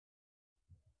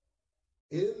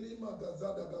 Eli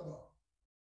magazada gaba.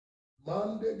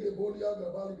 Mande gebolia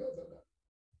gabali gazada.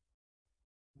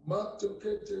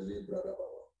 Matokete libra baba.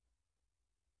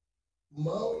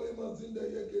 Maole mazinda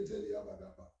yekete liaba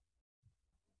gaba.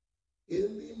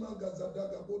 Eli magazada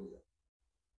gabolia.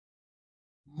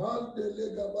 Mande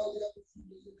le gabalia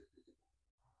kufunde yekete.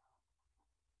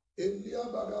 Elia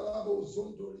bagalabo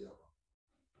zondoria.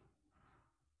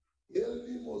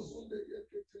 Eli mozunde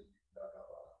yekete libra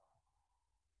gaba.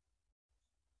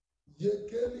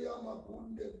 Yekelia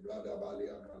makunde brada bali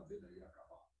akazina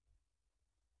yakaba.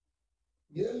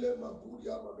 Yele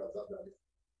makuria magazada ya.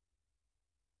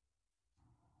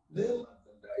 Nema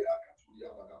zenda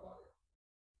yakaturia magabaya.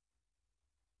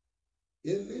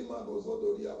 Elima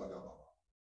gozodoria magababa.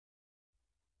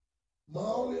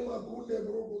 Maole makunde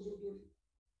brogo zodori.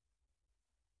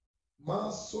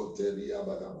 Masoteria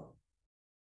magaba.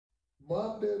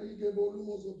 Manderige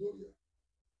volumo zodoria.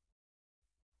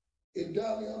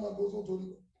 Edani ama gozo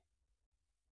tori.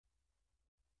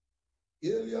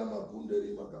 Eli ama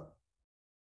kunderi maka.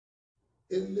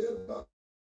 Eleba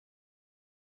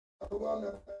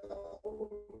wana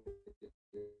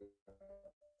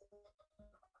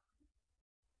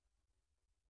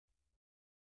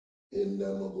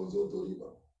Enda gozo tori ma.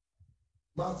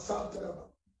 Masatra.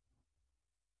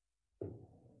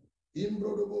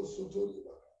 Imbrodobo sotori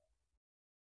ma.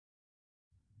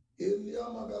 Eli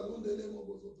ama galunde le mo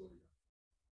gozo tori.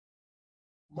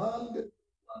 Mande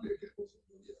ke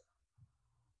bosotoria.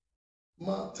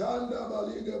 Matanda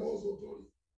balige bosotori.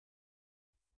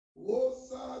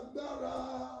 Osagbara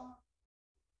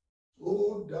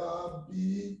tó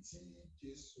dàbí ti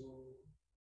Jésù.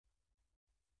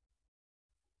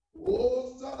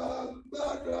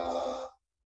 Osagbara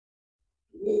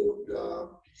tó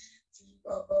dàbí ti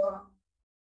Baba.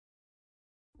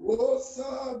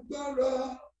 Osagbara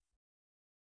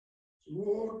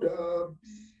tó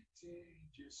dàbí ti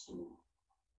Jésù.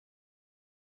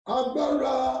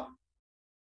 Agbára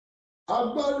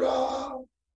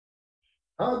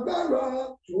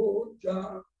tó jà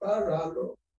bára lọ.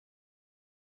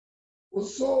 Kò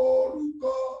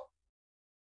sórúkọ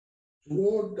tó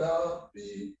dàbí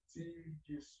ti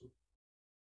Jésù.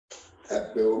 Ẹ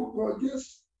pe orúkọ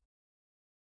Jésù.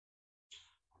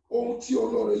 Ohun tí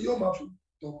olóore yóò máa fi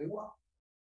tọ̀ mí wá.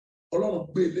 Ọlọ́run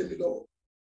gbé lé mi lọ́wọ́.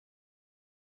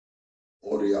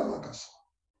 Orí àmàkàsà.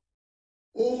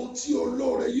 Ohun tí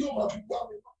olóore yóò máa fi wá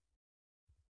mi wá.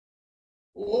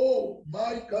 Oh,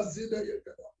 my cousin,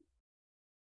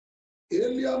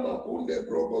 Elia Makunde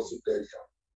Brogo Suteria.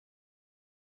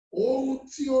 ohun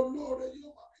tí olóore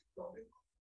yóò máa fi tọ̀ mí,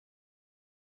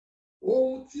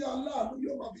 ohun tí aláàánú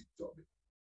yóò máa fi tọ̀ mí.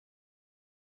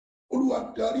 Olúwa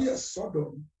darí ẹ̀ sọ́dọ̀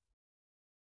mi.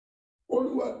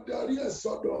 Olúwa darí ẹ̀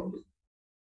sọ́dọ̀ mi.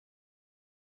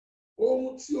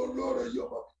 Ohun tí olóore yóò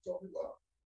máa fi tọ̀ mí wá.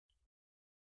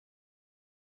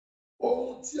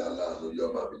 Ohun tí aláàánú yóò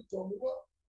máa fi tọ̀ mí wá.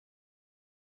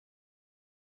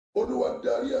 Olúwa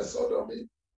darí ẹ̀ sọ́dọ̀ mi.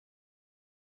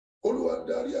 Olúwa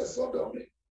darí ẹ̀ sọ́dọ̀ mi.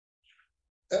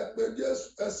 Ẹ pé Jésù,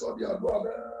 ẹ sọ di àdúrà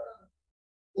bẹ́ẹ̀.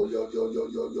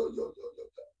 Oyoyoyoyoyoyoyoyo.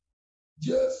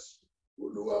 Jésù,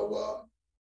 Olúwa wa.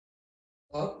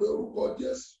 À ń pe orúkọ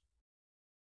Jésù.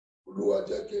 Olúwa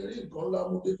jẹ́ kí n rí nǹkan ńlá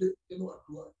mú dédé nínú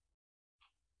àdúrà.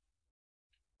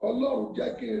 Ọlọ́run jẹ́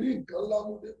kí n rí nǹkan ńlá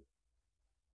mú dédé.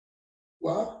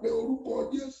 Wà á pe orúkọ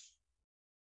Jésù.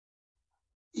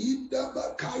 Ìdábà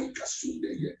káyíká súnlé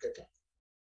yẹ kẹta.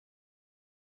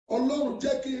 Ọlọ́run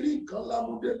jẹ́ kí n rí nǹkan ńlá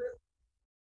mú dédé.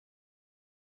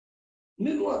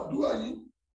 Nínú àdúrà yìí,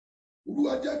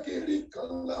 Olúwa jẹ́ kí n rí nǹkan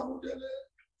ńlá mú dédé.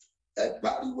 Ẹ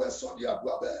pariwo ẹ sọ di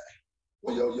àdúrà bẹ́ẹ̀.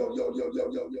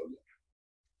 Oyoyoyoyoyoyoyo.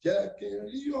 Jẹ́ kí n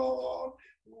rí ọ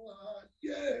nínú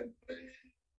ayé mi.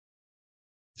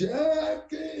 Jẹ́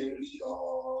kí n rí ọ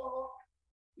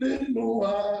nínú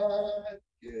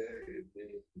ayé mi.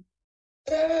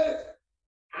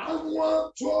 Àwọn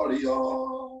tó rí ọ,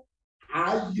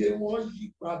 ayé wọn yí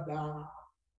padà.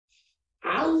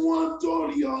 Àwọn tó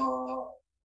rí ọ,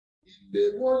 ilé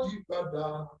wọn yí padà.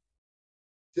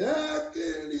 Jẹ́ kí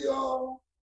n rí ọ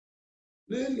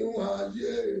nínú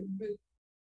ayé mi.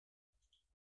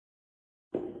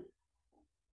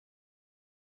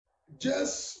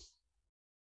 Jésù,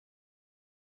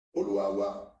 Olúwa wa,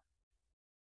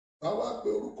 àwa pe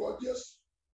orúkọ Jésù.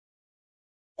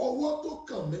 Ọwọ́ tó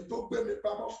kàn mí tó gbé mi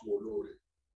pamọ́ fún olóore.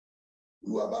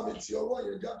 Olúwa bá mi ti ọwọ́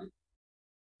yẹn jáde.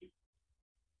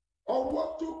 Ọwọ́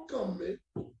tó kàn mí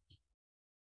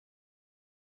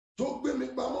tó gbé mi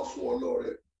pamọ́ fún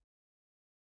olóore.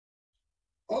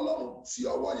 Ọlọ́run ti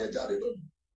ọwọ́ yẹn jáde lónìí.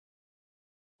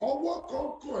 Ọwọ́ kan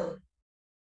kàn ẹ́,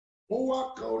 ó wá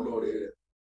kan olóore rẹ̀.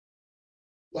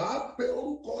 Wà á pe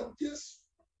orúkọ Jésù.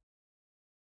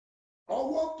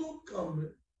 Ọwọ́ tó kàn mí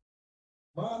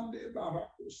máa ń lé bàbá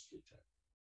kò sí tẹ.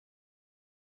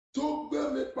 Tó gbé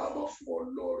mi pamọ́ fún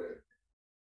olóore.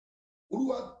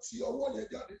 Olúwa ti ọwọ́ yẹn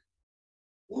jáde.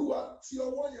 Olúwa ti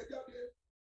ọwọ́ yẹn jáde.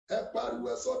 Ẹ pariwo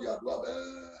ẹ sọ di àdúrà bẹ́ẹ̀.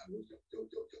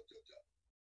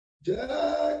 Jẹ́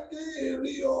kí n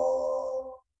rí ọ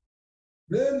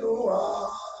nínú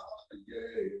ayé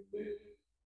mi.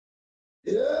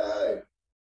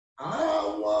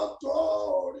 Àwọn tó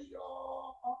rí ọ,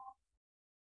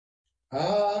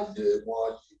 ayé wọn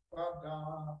yí padà.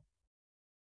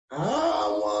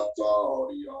 Àwọn tó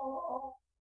rí ọ,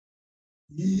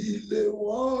 ilé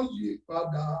wọn yí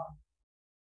padà.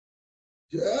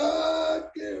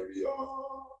 Jẹ́ kí n rí ọ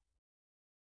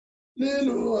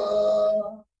nínú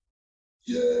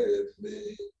ayé mi.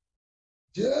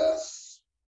 Jésù,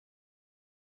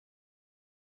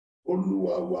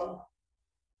 Olúwa wa,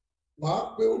 wà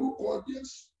á pe orúkọ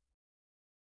Jésù.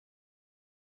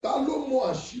 Ta ló mọ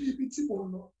àṣírí ibi tí mo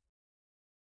lọ?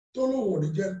 Tó lóun ò ní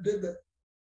jẹ́ débẹ̀.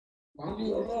 Wà á ní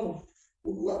Ọlọ́run,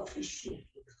 Olúwa fi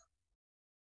ṣòfò.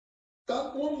 Ta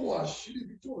ló mọ àṣírí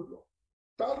ibi tó lọ?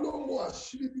 Ta ló mọ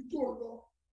àṣírí ibi tó lọ?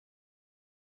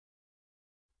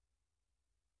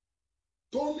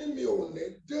 Tó ní mi ò ní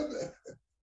débẹ̀.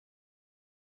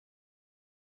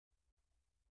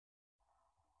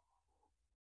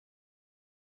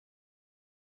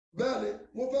 Bẹ́ẹ̀ni,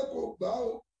 mo fẹ́ kó gbà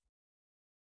ó.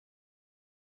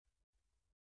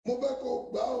 Mo fẹ́ kó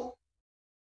gbà ó.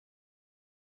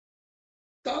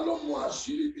 Ta ló mọ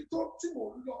àṣírí ibi tó tí mò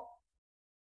ń lọ?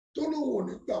 Tó lóun ò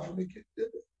ní gbà fún mi kí n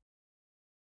débẹ̀.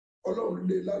 Ọlọ́run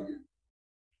lé láyé.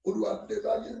 Olúwa lé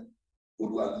láyé.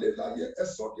 Olúwa lé láyé. Ẹ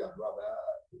sọ di àdúrà bẹ́ẹ̀.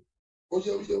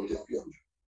 Oye.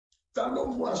 Ta ló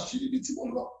mọ àṣírí ibi tí mò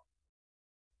ń lọ?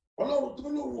 Ọlọ́run tó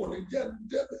lóun ò ní jẹ́ ń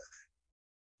débẹ̀.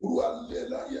 Olúwa lé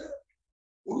láyé.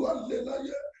 Olúwa lé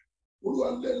láyé. Olúwa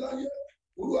lé láyé.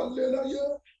 Olúwa lé láyé.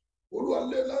 Olúwa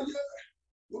lé láyé.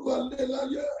 Olúwa lé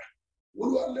láyé.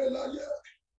 Olúwa lé láyé.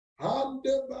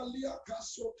 Ande balia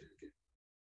kasote.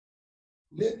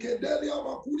 Lekedelia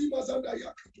makuri mazanda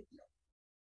yakatuya.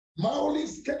 Maoli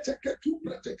sketeke tu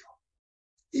preteka.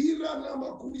 Ira na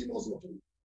makuri mozoto.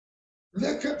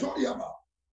 Leketoria ba.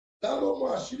 Dalo mo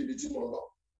àṣírí bí tí mo lọ.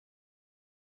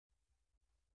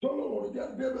 Tolo mo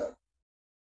jẹ́ bebe.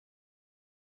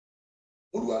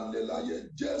 Olúwa lé láyé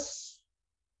Jésù.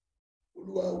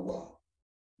 Olúwa wa.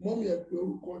 Mọ́mí ẹ pé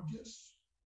orúkọ Jésù.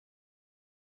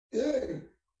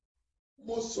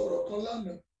 Mo sọ̀rọ̀ kan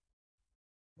lánàá.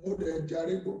 mo dẹ̀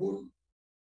jàre gbogbo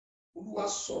Olúwa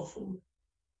sọ fún mi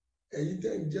ẹ̀yin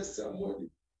tẹ́ ń jẹ́ Sámúẹ́lì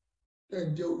tẹ́ ń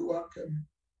jẹ́ Olúwakẹ́mi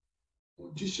mo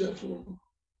jíṣẹ́ fún yín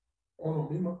ọ̀rọ̀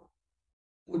mímọ́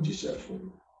mo jíṣẹ́ fún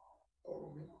yín ọ̀rọ̀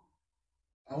mímọ́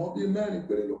àwọn bíi mẹ́rin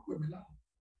péré ló pè mí lánàá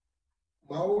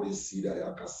màá ó rí sí ìdáyà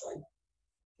kásáyì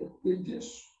tó pé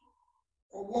Jésù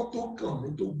ọwọ́ tó kàn mí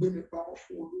tó gbé mi pamọ́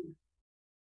fún Olúwa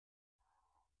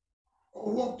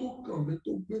ọwọ́ tó kàn mí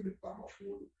tó gbé mi pamọ́ fún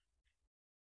Olúwa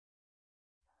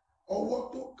ọwọ́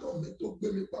tó kàn mí tó gbé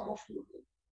mi pamọ́ fún Olúwa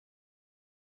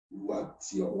Olúwa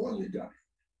ti ọwọ́ yẹn jáde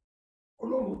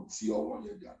Ọlọ́run ti ọwọ́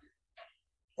yẹn jáde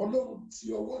Ọlọ́run ti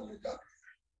ọwọ́ yẹn jáde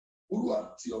Olúwa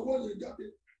ti ọwọ́ yẹn jáde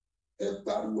ẹ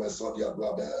pariwo ẹ sọ di àdúrà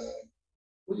bẹ́ẹ̀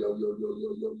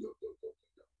oyoyoyoyoyoyoyo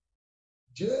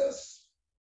Jésù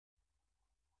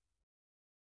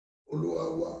Olúwa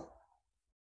wa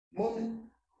mọ́mí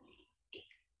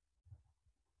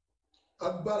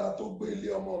agbára tó gbé ilé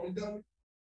ọmọ mi dání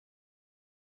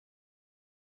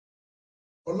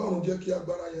Ọlọ́run jẹ́ kí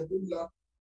agbára yẹn kó la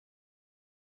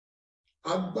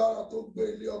agbára tó gbé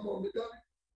ilé ọmọ mi dání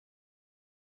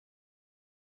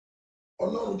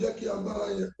Ọlọ́run jẹ́ kí agbára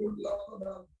yẹn kó la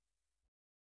mọ́dà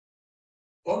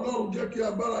Ọlọ́run jẹ́ kí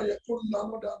agbára yẹn kó la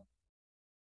mọ́dà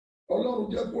Ọlọ́run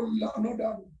jẹ́ kó la mọ́dà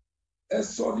ẹ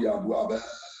sọ ní àdúrà bẹ́ẹ̀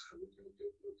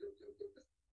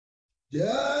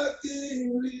jẹ́ kí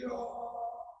n rí ọ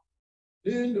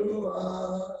nínú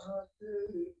ayé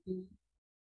mi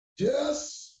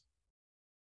Jésù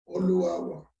Olúwa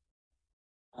wa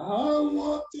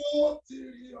àwọn tó ti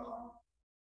rí ọ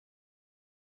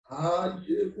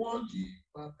ayé wọn yí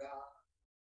padà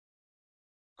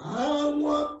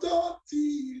àwọn tó ti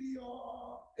rí ọ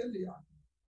Èlíyà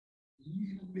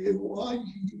ilé wọn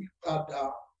yí padà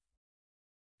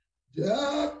jẹ́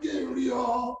kí n rí ọ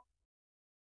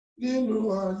nínú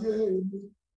ayé mi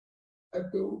ẹ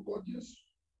pé orúkọ Jésù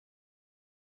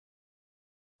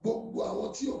gbogbo àwọn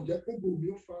tí ò jẹ́ pé gbòmí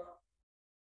ó fara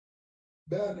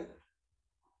bẹ́ẹ̀ ni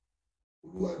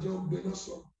Olúwa jẹ́ ó gbéná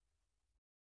sọ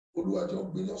Olúwa jẹ́ ó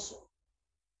gbéná sọ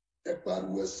ẹ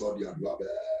pariwo ẹ sọ di àdúrà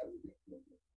bẹ́ẹ̀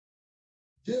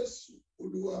Jésù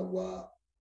Olúwa wa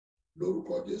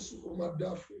lórúkọ Jésù ó máa dá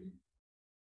fún yín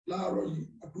láàárọ̀ yìí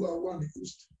àdúrà wà ní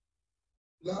Kristi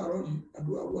láàárọ̀ yìí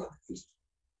àdúrà wà ní Kristi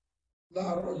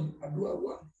láàárọ̀ yìí àdúrà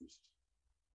wà ní Kristi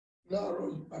láàárọ̀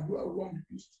yìí àdúrà wà ní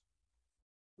Kristi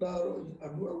láàárọ̀ yìí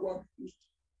àdúrà wà ní Kristi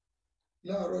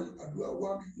láàárọ̀ yìí àdúrà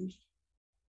wà ní Kristi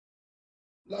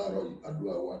láàárọ̀ yìí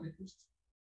àdúrà wà ní Kristi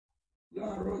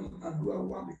láàárọ̀ yìí àdúrà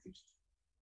wà ní Kristi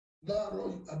láàárọ̀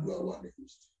yìí àdúrà wà ní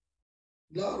Kristi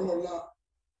láàárọ̀ ọ̀la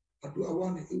àdúrà wà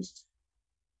ní Kristi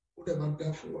ó dẹ̀ máa dá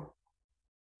fún wa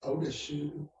àwọn dẹ̀ ṣe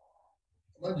é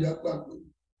má jẹ́ àgbàgbé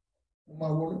mo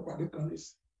máa wọnú pàdé kan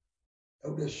nísìn ẹ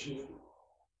ó dẹ̀ ṣe é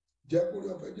jẹ́ kó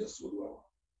yọ fẹ́ Jésù Olúwa wa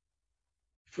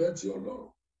fẹ́ ti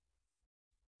Ọlọ́run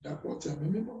dàpọ̀ tẹ̀mí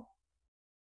mímọ́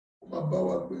ó máa bá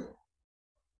wa gbé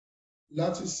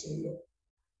láti sìn lọ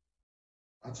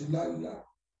àti láìláà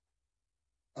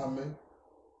àmín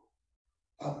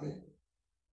àmín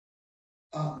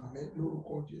àmín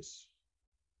lórúkọ Jésù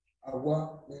àwa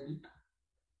Amẹ́ríkà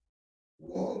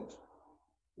world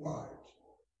wide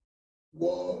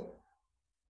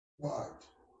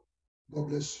God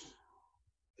bless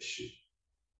you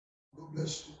God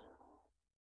bless you.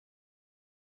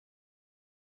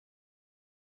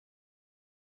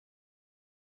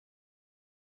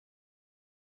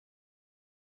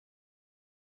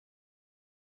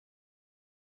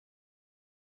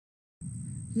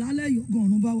 lálẹ́ yọ̀gàn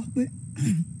ọ̀run bá wa pé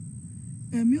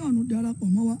ẹ̀mí ọ̀run darapọ̀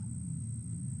mọ́ wa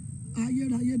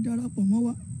ayérayé darapọ̀ mọ́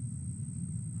wa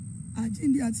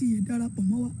àjíǹde àti ìyè darapọ̀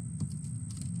mọ́ wa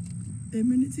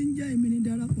èmi ni tí ń jẹ́ èmi ni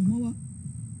darapọ̀ mọ́ wa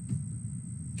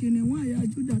kìnìún àyà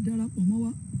Júdà darapọ̀ mọ́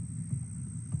wa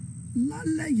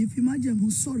lálẹ́ yìí fi májẹ̀mú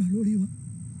sọ̀rọ̀ lórí wa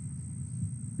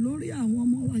lórí àwọn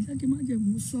ọmọ wa jẹ́ kí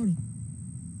májẹ̀mú sọ̀rọ̀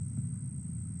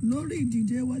lórí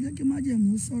ìdìde wa jẹ́ kí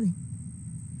májẹ̀mú sọ̀rọ̀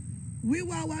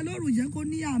wíwá wa lóru jẹ́ kó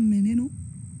ní àmì nínú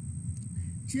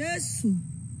Jésù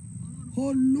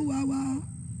Olúwa wa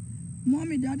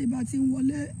mọ́mì dáàdì bá ti ń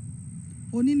wọlé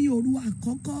òní ní òru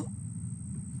àkọ́kọ́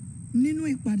nínú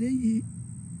ìpàdé yìí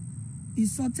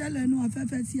ìsọtẹ́lẹ̀ inú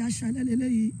afẹ́fẹ́ tí a ṣàlẹ́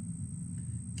lélẹ́yìí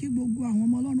kí gbogbo àwọn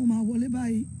ọmọ Ọlọ́run máa wọlé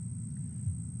báyìí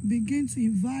begin to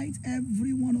invite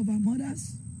every one of our mothers.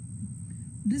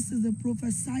 This is the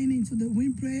prophesying into the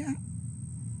wind prayer,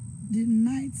 the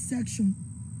night section.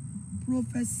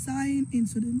 Prophesying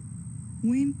into the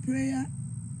wind prayer,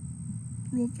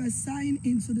 prophesying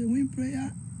into the wind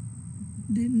prayer,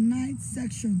 the night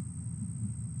section.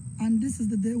 And this is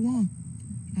the day one.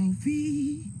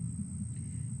 Àfi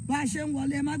bá a ṣe ń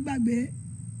wọlé má gbàgbé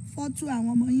fọ́tò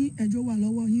àwọn ọmọ yín ẹjọ́ wà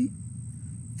lọ́wọ́ yín,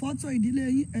 fọ́tò ìdílé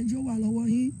yín ẹjọ́ wà lọ́wọ́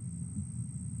yín,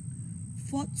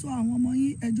 fọ́tò àwọn ọmọ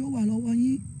yín ẹjọ́ wà lọ́wọ́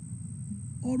yín,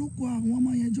 orúkọ àwọn ọmọ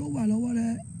yẹn ẹjọ́ wà lọ́wọ́ rẹ,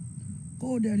 kó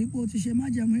o dẹ̀ rí pé o ti ṣe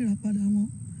májẹ̀mú ìràpadà wọn.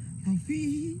 Àfi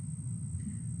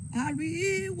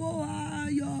ariwo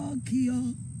ayọ̀ kí ọ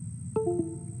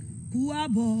kú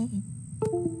àbọ̀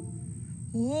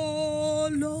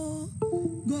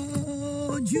ológo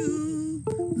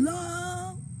jùlọ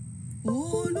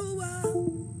Olúwa,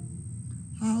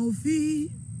 a ó fi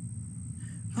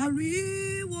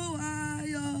ariwo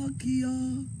ayọ̀ kí ọ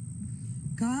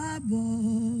káàbọ̀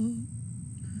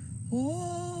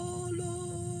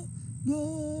ológo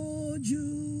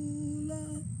jùlọ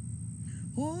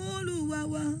Olúwa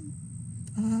wa,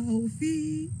 a ó fi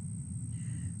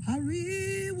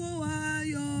ariwo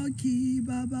ayọ̀ kí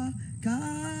bàbá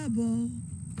káàbọ̀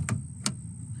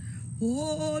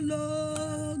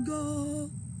ológo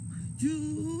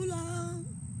jùlọ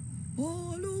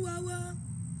Olúwa wa,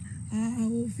 a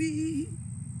ó fi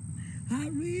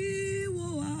ariwo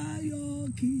ayọ̀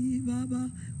kí bàbá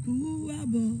kú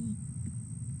àbọ̀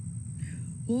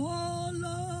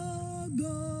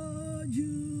ológo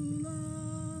jùlọ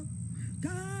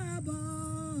káàbọ̀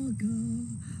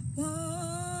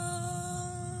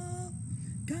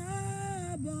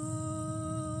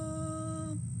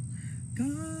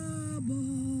káàbọ̀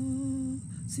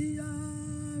sí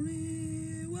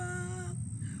àríwá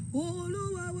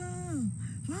Olúwa wa,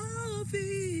 a ó fi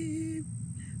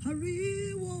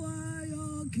ariwo ayọ̀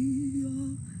kí ọ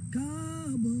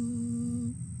káàbọ̀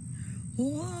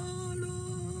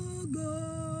ológo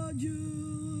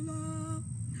jùlọ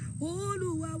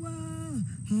Olúwa wa,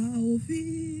 a ó fi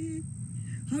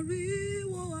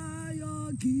ariwo ayọ̀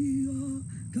kí ọ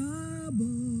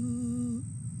káàbọ̀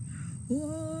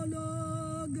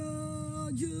ológo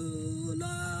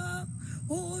jùlọ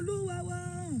Olúwa wa,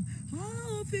 a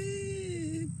ó fi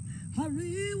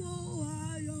ariwo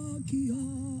ayọ̀ kí ọ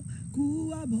kú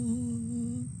àbọ̀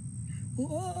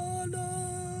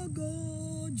ológo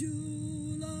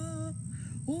jùlọ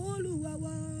Olúwa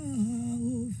wa, a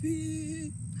ó fi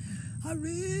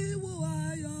ariwo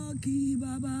ayọ̀ kí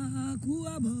bàbá kú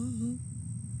àbọ̀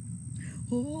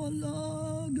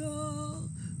ológo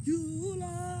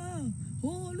jùlọ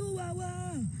Olúwa wa,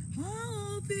 a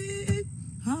ó fi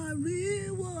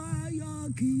ariwo ayọ̀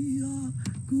kí ọ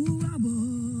kú àbọ̀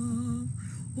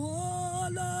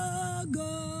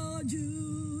ológo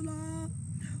jùlọ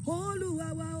Olúwa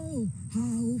wa, a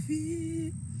ó fi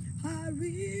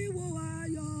ariwo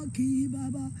ayọ̀ kí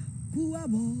bàbá kú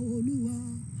àbọ̀ Olúwa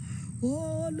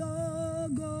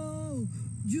ológo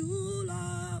jùlọ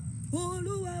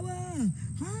Olúwa wa,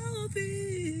 a ó fi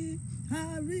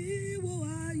ariwo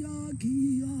ayọ̀ kí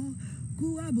ọ kú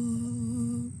àbọ̀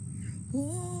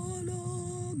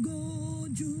ológo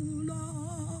jùlọ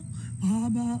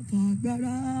bàbá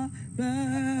fàgbára rẹ̀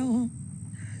hàn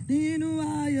nínú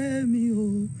ayé mi o,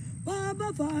 bàbá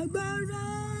fàgbára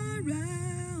rẹ̀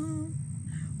hàn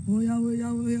oya oya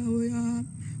oya oya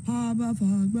bàbá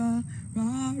fàgbára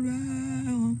rẹ̀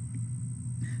hàn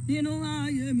nínú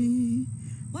ayé mi,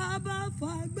 bàbá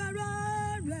fàgbára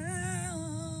rẹ̀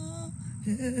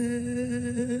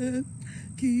hàn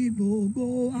kí gbogbo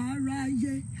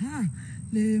aráyé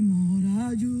lè mọ̀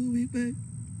dájú wípé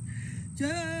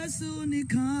Jésù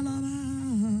nìkan lọ́ba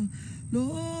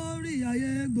lórí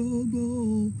ayé gbogbo,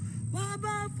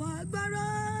 bàbá fàgbára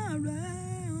rẹ̀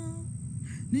hàn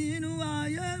nínú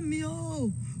ayé mi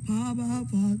o, bàbá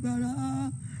fàgbára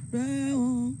rẹ̀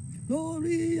hàn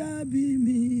lórí ẹbí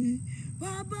mi,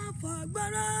 bàbá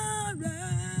fàgbára rẹ̀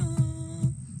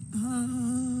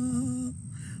hàn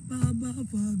bàbá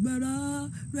fàgbára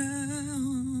rẹ̀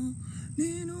hàn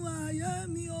nínú ayé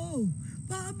mi o,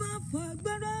 bàbá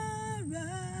fàgbára rẹ̀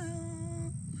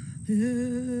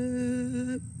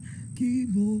hàn kí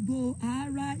gbogbo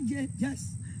aráyé yes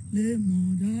lè mọ̀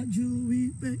dájú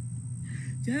wípé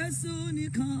Jésù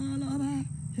nìkan lọ́ba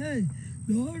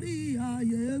lórí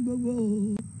ayé gbogbo,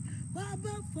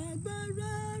 bàbá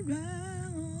fàgbára rẹ̀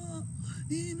hàn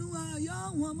nínú ayé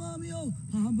àwọn ọmọ mi o,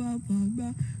 bàbá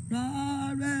fàgbára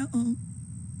rẹ̀ hàn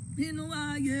nínú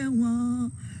ayé wọn,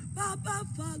 bàbá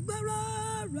fàgbára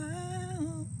rẹ̀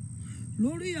hàn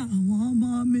lórí àwọn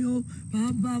ọmọ mi o,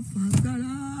 bàbá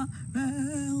fàgbára rẹ̀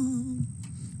hàn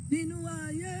nínú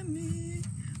ayé mi,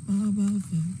 bàbá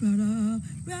fàgbára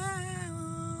rẹ̀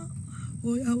hàn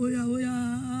oya oya oya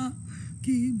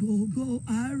kí gbogbo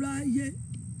aráyé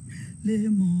lè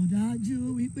mọ̀ dájú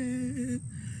wípé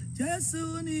Jésù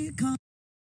nìkan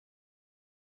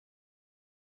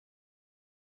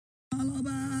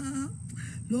lọ́ba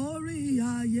lórí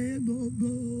ayé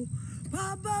gbogbo,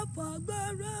 bàbá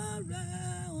fàgbára rẹ̀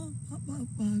hàn, bàbá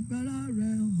fàgbára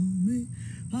rẹ̀ hàn mí,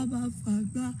 bàbá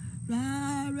fàgbára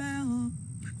rẹ̀ hàn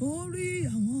orí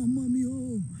àwọn ọmọ mi o,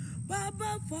 bàbá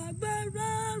fàgbára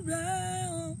rẹ̀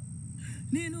hàn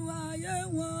nínú ayé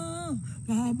wọn,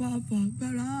 bàbá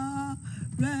fàgbára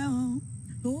rẹ̀ hàn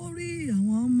lórí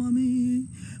àwọn ọmọ mi,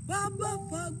 bàbá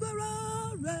fàgbára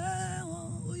rẹ̀ hàn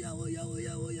óyá óyá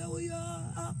óyá óyá óyá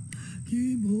kí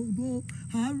gbogbo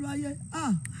aráyé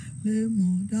lè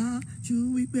mọ̀ dájú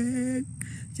wípé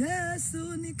Jésù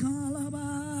nìkan lọ́ba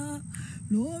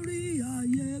lórí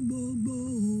ayé gbogbo,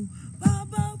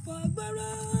 bàbá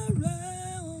fàgbára rẹ̀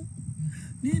hàn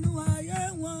nínú ayé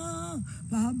wọn,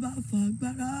 bàbá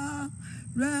fàgbára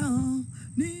rẹ̀ hàn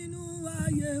nínú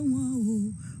ayé wọn o,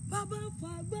 bàbá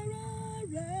fàgbára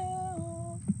rẹ̀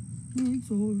hàn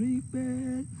nítorí pé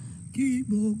kí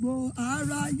gbogbo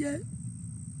aráyé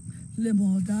lè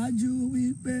mọ̀ dájú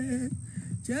wípé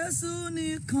Jésù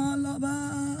nìkan lọ́ba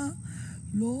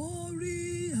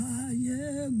lórí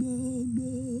ayé gbogbo,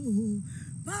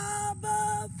 bàbá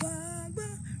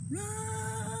fàgbára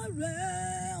rẹ̀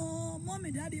hàn. Mọ́mì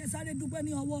dáàdì ẹ sáré dúpẹ́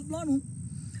ní ọwọ́ Ọlọ́run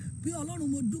bí Ọlọ́run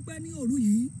mo dúpẹ́ ní òru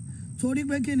yìí torí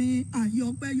pé kí ni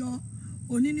àyọpẹ́ yọ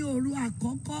òní ní òru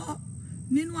àkọ́kọ́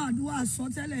nínú àdúrà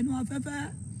àsọtẹ́lẹ̀ inú afẹ́fẹ́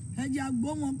ẹ jẹ́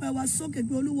agbóhùn ọpẹ́ wa sókè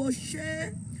pé Olúwo ṣé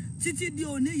títí di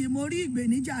òní yìí mo rí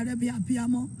ìgbèníjà rẹ bí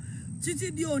abiyamọ, títí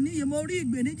di òní yìí mo rí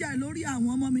ìgbèníjà lórí àwọn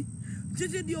ọmọ mi,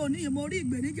 títí di òní yìí mo rí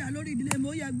ìgbèníjà lórí ìdílé mi.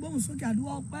 Ó yẹ gbóhùn sókè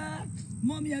àdúrà ọpẹ́.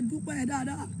 Mọ́mì ẹ dúpẹ́ ẹ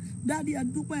dáadáa, dáàdì ẹ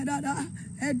dúpẹ́ ẹ dáadáa,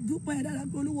 ẹ dúpẹ́ ẹ dáadáa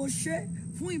pé Olúwo ṣé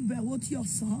fún ìbẹ̀wò tí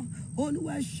ọ̀sán,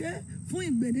 Olúwa ṣé fún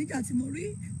ìgbèníjà tí mo rí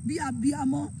bí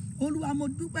abiyamọ, Olúwa mo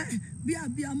dúpẹ́ bí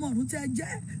abiyamọ ọ̀run tẹ́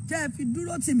jẹ́ tẹ́ fi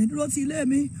dúró tì mí, dúró ti ilé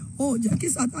mi, ó jẹ́ kí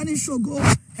Sátánì ṣògo.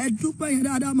 Ẹ dúpẹ́ yẹn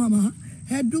dáadáa màmá,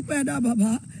 ẹ dúpẹ́ ẹ dáa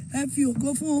bàbá, ẹ fi ògo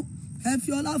fún, ẹ fi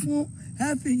ọlá fún, ẹ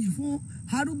fi ìyìn fún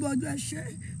arúgbó ọjọ́ ẹ ṣé,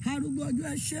 arúgbó ọjọ́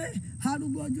ẹ ṣé,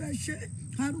 arúgbó ọjọ́ ẹ ṣé,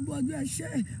 arúgbó ọjọ́ ẹ ṣé,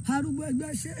 arúgbó ọjọ́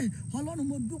ẹ ṣé. Ọlọ́run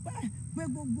mo dúpẹ́ pé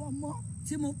gbogbo ọmọ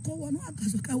tí mo kó wọnú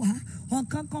àkàsọ̀kẹ́ wá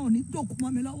ọ̀kan kan ò ní dòkú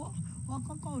mọ́ mi lọ́wọ́,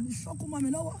 ọ̀kan kan ò ní ṣọ́kú mọ́ mi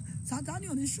lọ́wọ́, Sátánì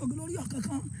ò ní ṣògo lórí ọ̀kan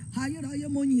kan. Ayérayé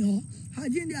mo yìn ọ́,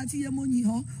 àjíǹde àti ìyè mo yìn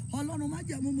ọ́, Ọlọ́run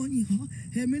májẹ̀mú mo yìn ọ́,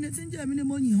 èmi ni tí ń jẹ́ èmi ni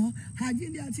mo yìn ọ́,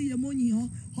 àjíǹde àti ìyè mo yìn ọ́,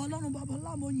 Ọlọ́run bàbá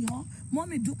ńlá mo yìn ọ́.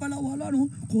 Mọ́mì dúpẹ́ lọ́wọ́ Ọlọ́run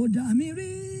kò dà mí rí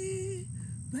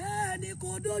bẹ́ẹ̀ ni kò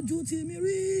dójú tì mí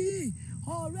rí,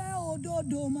 ọ̀rẹ́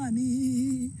òdodo mà ní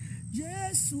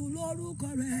Jésù lórúkọ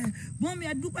rẹ̀. Mọ́mì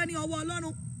ẹ dúpẹ́ ní ọwọ́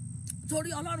Ọlọ́run torí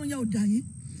Ọlọ́run yẹn ò dà yín,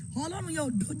 Ọlọ́run yẹn ò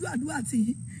dojú àdúrà tì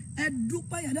yín. Ẹ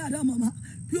dúpẹ́ yẹn dáadáa màmá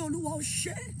bí Olúwa ó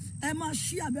ṣe, ẹ máa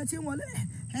ṣí àbẹ́tí wọlé,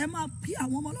 ẹ máa pí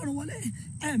àwọn ọmọ Ọlọ́run wọlé,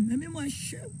 ẹ̀mí mímọ́ ẹ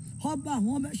ṣeun, ọba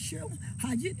àwọn ọmọ ẹ ṣeun,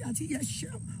 àjíǹde àti ìyè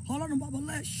ṣeun, Ọlọ́run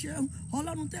babalá ẹ ṣeun,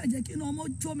 Ọlọ́run tẹ́ ẹ jẹ́ kí iná ọmọ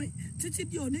jó mi títí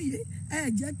di òní yìí, ẹ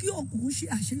jẹ́ kí òkùnkùn ṣe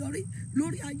àṣeyọrí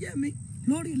lórí ayé mi,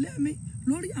 lórí ilé mi,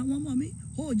 lórí àwọn ọmọ mi,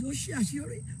 òjò ṣe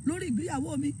àṣeyọrí lórí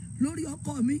ìgbéyàwó mi, lórí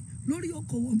ọkọ mi, lórí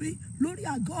okòwò mi, lórí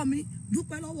àgọ́ mi.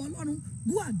 Dúpẹ́ lọ́wọ́ Ọlọ́run,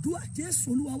 gbọ́ àdúrà Jésù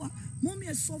Olúwa wa. Mọ́mì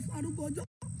ẹ sọ fún arúgbó ọjọ́,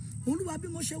 Olúwa bí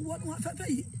mo ṣe wọnú afẹ́fẹ́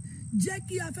yìí jẹ́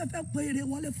kí afẹ́fẹ́ pe ire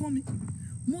wọlé fún mi.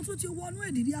 Mo tún ti wọnú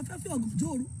èdìdì afẹ́fẹ́ ọ̀gànjọ́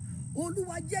òru,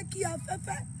 Olúwa jẹ́ kí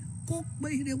afẹ́fẹ́ kó pe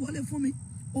ire wọlé fún mi.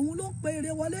 Òun ló pe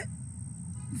ire wọlé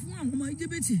fún àwọn ọmọ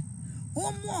Íjíbítì, ó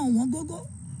mú ọ̀wọ́n gógó,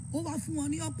 ó wá fún wọn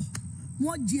ní ọ̀pọ̀,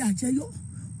 wọ́n jẹ àjẹyó.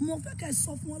 Mo fẹ́ kẹ́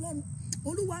sọ fún Ọlọ́run,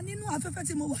 Olúwa nínú afẹ́fẹ́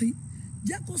tí mo wà yìí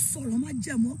jẹ́ kó sọ̀rọ̀ má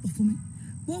jẹ̀mú ọ̀pọ̀ fún mi.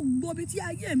 Gbogbo ibi tí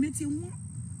ayé mi ti wọ́n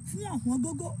fún ọ̀wọ́n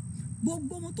gógó,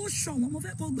 gbogbo ohun tó ṣọ̀wọ́n mo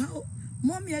fẹ́ kó gbà ó.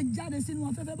 Mọ́mì ẹ jáde sínú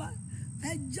afẹ́fẹ́ báyìí,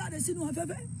 ẹ jáde sínú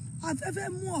afẹ́fẹ́. Afẹ́fẹ́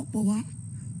mú ọ̀pọ̀ wá,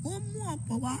 ó mú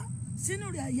ọ̀pọ̀ wá sínú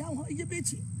rẹ̀ ẹ̀yà àwọn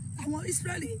Íjíbítì, àwọn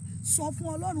Ísírẹ́lì. Sọ fún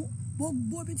Ọlọ́run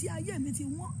gbogbo ibi tí ayé mi ti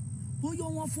wọ́n, bóyá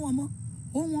ó wọ́n fún ọmọ,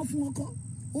 ó wọ́n fún ọkọ,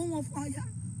 ó wọ́n fún aya,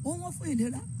 ó wọ́n fún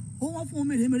ìlera, ó wọ́n fún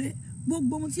mèremère,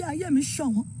 gbogbo ohun tí ayé mi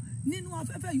ṣọ̀wọ́n nínú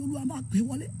afẹ́fẹ́ yìí Olúwa máa pè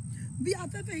wọlé. Bí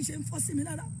afẹ́fẹ́ yìí ṣe ń fọ́ sí mi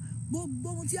lára, gbogbo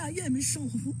ohun tí ayé mi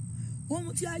ṣọ̀wọ́n fún,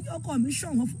 ohun tí ayé ọkọ mi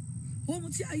ṣọ̀wọ́n fún,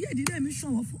 ohun tí ayé ìdílé mi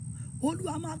ṣọ̀wọ́n fún,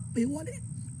 Olúwa máa pè wọlé,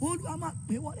 Olúwa máa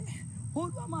pè wọlé,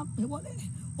 Olúwa máa pè wọlé.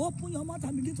 Open your mouth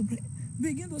and begin to pray.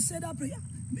 Begin to say that prayer.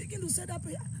 Begin to say that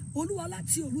prayer. Olúwa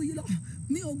láti òru yìí lọ,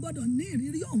 mi ò gbọ́dọ̀ ní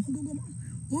ìrírí ọ̀wọ́n gógó mọ́.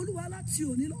 Olúwa láti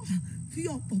òní lọ, fi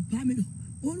ọ̀pọ̀ bá mi lò.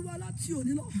 Olúwa láti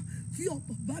òní lọ, fi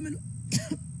ọ̀pọ̀ bá mi lò.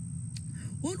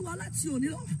 Olúwa láti òní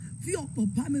lọ, fi ọ̀pọ̀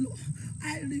bá mi lò.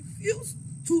 I refuse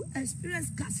to experience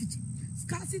scarcity.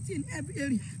 Scarcity in every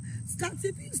area.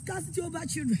 Scarcity over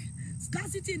children.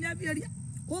 Scarcity in every area.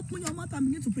 Open your mouth and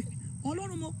begin to pray.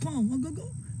 Ọlọ́run mo kàn ọ̀wọ́n gógó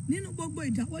nínú gbogbo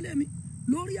ìdáwọ́lé mi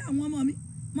lórí àwọn ọmọ mi.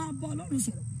 Máa bá Ọlọ́run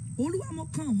sọ̀rọ̀. Olúwa mo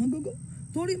kàn ọ̀wọ́n gógó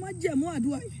torí má jẹ̀mú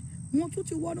àdúrà yìí. Wọ́n tún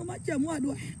ti wọnú má jẹ̀mú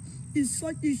àdúrà yìí.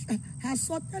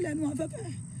 àsọtẹ́lẹ̀ nu afẹ́fẹ́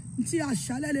tí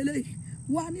àṣálẹ́ lélẹ́yìí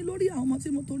wà ní lórí àwọn ọmọ tí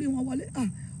mo torí wọn wọlé.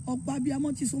 Ọ̀pọ̀ abiyamọ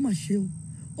tí so máa ṣe o,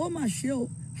 ó máa ṣe o.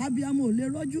 Abiyamọ ò lè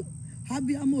rọ́jú,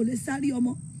 abiyamọ ò lè sáré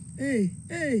ọmọ. Ẹ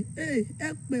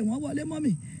pè wọ́n wọlé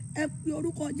mọ́mì, ẹ pe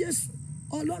orúkọ Jésù.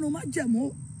 Ọlọ́run má jẹ̀mú,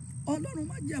 Ọlọ́run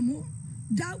má jẹ̀mú,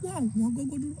 dáwọ́ ọ̀wọ́n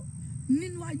gógó dúró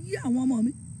nínú ayé àwọn ọmọ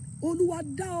mi. Olúwa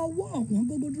dá ọwọ́ ọ̀wọ́n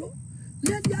gógó dúró.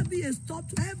 Let there be a stop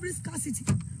to every scarcity.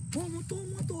 Ohun tó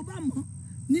wọ́n tó bá mọ̀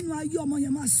nínú ayé ọmọ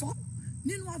yẹn máa sọ,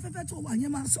 nínú afẹ́fẹ́ tó wà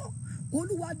yẹn máa sọ.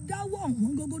 Olúwa dáwọ́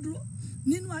ọ̀wọ́n gógó dúró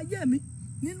nínú ayé mi,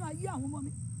 nínú ayé àwọn ọmọ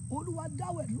mi. Olúwa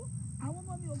dáwọ́ ẹ̀ dúró. Àwọn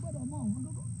ọmọ mi ò gbọ́dọ̀ mọ ọ̀wọ́n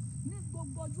gógó ní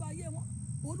gbogbo ọjọ́ ayé wọn.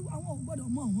 Olúwa wọn ò gbọ́dọ̀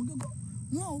mọ ọ̀wọ́n gógó,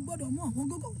 wọn ò gbọ́dọ̀ mọ ọ̀wọ́n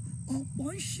gógó. Ọ̀pọ̀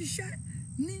ń ṣiṣẹ́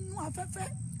nínú afẹ́fẹ́.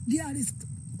 There is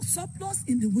surplus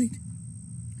in the wind.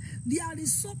 There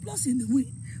is surplus in the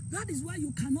wind. That is why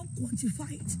you cannot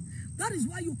quantify it. That is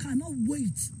why you cannot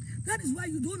wait. That is why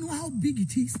you don't know how big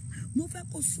it is. Mo fẹ́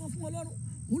kó sọ fún Ọlọ́run,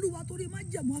 Olúwa torí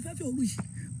májẹ̀mú afẹ́fẹ́ òru yìí,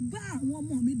 bá àwọn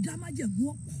ọmọ mi dá májẹ̀mú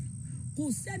ọ̀pọ̀. Kò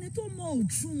sẹ́ni tó mọ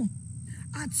òdiwọ̀n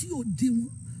àti òdiwọ̀n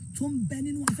tó ń bẹ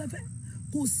nínú afẹ́fẹ́.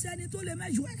 Kò sẹ́ni tó lè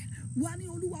mẹ́jọ ẹ̀. Wá ní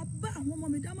Olúwa bá àwọn ọmọ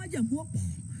mi dá májẹ̀mú ọ̀pọ̀.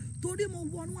 Torí mo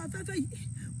wọnú afẹ́fẹ́ yìí,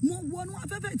 mo wọnú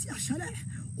afẹ́fẹ́ ti àṣálẹ́.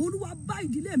 Olúwa bá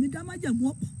ìdílé mi dá májẹ̀mú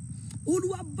ọ̀pọ̀.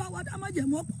 Olúwa bá wa dá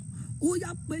májẹ̀mú ọ̀pọ̀. Ó yá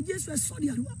pé Jésù ẹ sọ di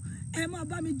àdúrà. Ẹ máa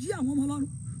bá mi jí àwọn ọmọ Ọlọ́run.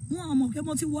 Wọn àmọ̀ pé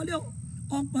mo ti wọlé o.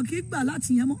 Ọ̀pọ̀ kì í gbà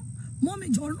láti yẹn mọ́. Mọ́mì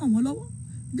jọ ràn wọ́n lọ́wọ́.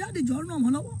 Dáàdì jọ ràn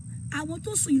wọ́n lọ́wọ́. Àwọn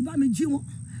tó sùn yìí bá mi jí wọn.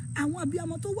 Àwọn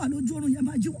abiyamọ tó wà lójú oorun yẹn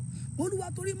máa jí wọn. Olúwa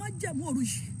torí májẹ̀mú òru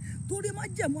yìí, torí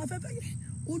májẹ̀mú afẹ́fẹ́ yìí,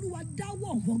 Olúwa dáwọ́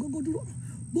ọ̀wọ́n gógó dúró.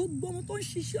 Gbogbo ohun tó ń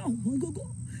ṣiṣẹ́ ọ̀wọ́n gógó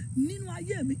nínú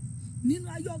ayé mi, nínú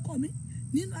ayé ọkọ mi,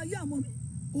 nínú ayé àwọn mi,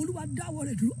 Olúwa dáwọ́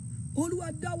rẹ̀ dúró. Olúwa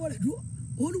dáwọ́ rẹ̀ dúró.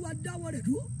 Olúwa dáwọ́ rẹ̀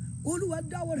dúró. Olúwa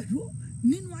dáwọ́ rẹ̀ dúró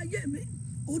nínú ayé mi.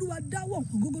 Olúwa dáwọ́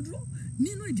ọ̀wọ́n gógó dúró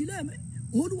nínú ìdílé mi.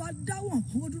 Olúwa dáwọ́ ọ̀wọ́n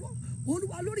gógó dúró.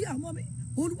 Olúwa lórí àwọn mi.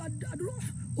 Olúwa dá dúró.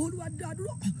 Olúwa dá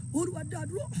dúró. Olúwa dá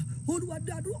dúró. Olúwa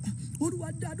dá dúró. Olúwa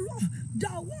dá dúró.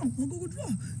 Dáwọ́ ọ̀wọ́n gógó dúró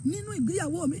nínú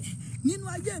ìgbéyàwó mi, nínú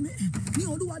ayé mi. Ní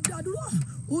Olúwa dá dúró.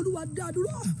 Olúwa dá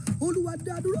dúró. Olúwa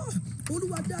dá dúró.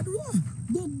 Olúwa dá dúró.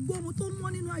 Gbogbo ohun tó mọ́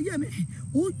nínú ayé mi,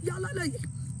 ó yá lálẹ́ yìí.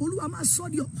 Olúwa máa sọ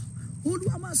di ọ̀pọ̀.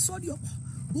 Olúwa máa sọ di ọ̀pọ̀.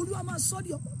 Olúwa máa sọ di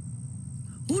ọ̀pọ̀.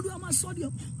 Olúwa máa sọ di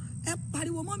ọ̀pọ̀. Ẹ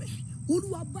pariwo mọ́ mi.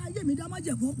 Olúwa bá ayé mi dá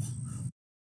májẹ̀mú ọ̀pọ̀.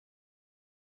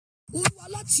 Olúwa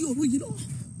láti òru yìí lọ,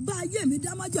 bá ayé mi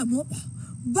dá májẹ̀mú ọ̀pọ̀.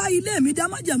 Bá ilé mi dá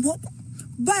májẹ̀mú ọ̀pọ̀.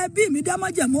 Bá ẹbí mi dá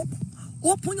májẹ̀mú ọ̀pọ̀.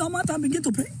 Open your mouth and begin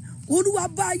to pray. Olúwa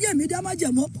bá ayé mi dá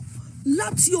májẹ̀mú ọ̀pọ̀.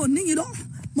 Láti òní yìí lọ,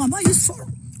 màmá yìí sọ̀rọ̀.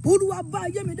 Olúwa bá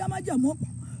ayé mi dá májẹ̀mú ọ̀pọ̀.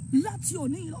 Láti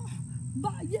òní yìí lọ, bá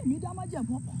ayé mi dá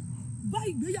májẹ̀mú ọ̀pọ̀. Bá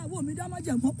ìgbéyàwó mi dá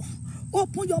májẹ̀mú ọ̀pọ̀.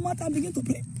 Open your mouth and begin to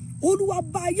pray. Olúwa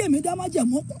bá ayé mi dá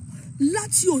májẹ̀mú ọ̀pọ̀.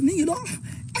 Láti òní yìí lọ,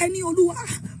 ẹni Olúwa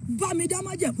bá mi dá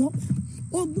májẹ̀mú ọ̀pọ̀.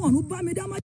 Ogun ọ̀run bá mi dá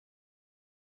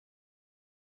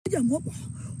májẹ̀mú ọ̀pọ̀.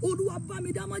 Olúwa bá mi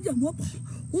dá májẹ̀mú ọ̀pọ̀.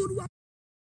 Olúwa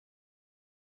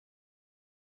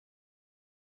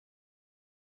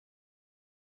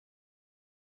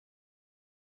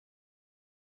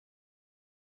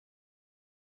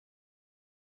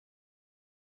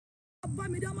bá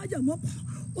mi dá májẹ̀mú ọ̀pọ̀.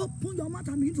 Open your mouth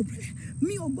and begin to pray.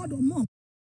 Mi ò gbọ́dọ̀ mọ̀.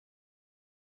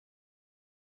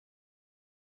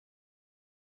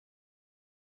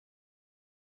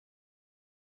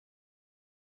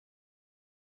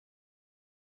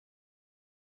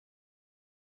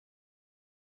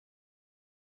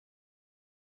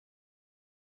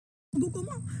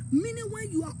 Meaning when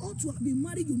you are ought to have been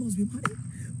married, you must be married.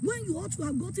 When you ought to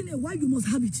have gotten a wife, you must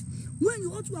have it. When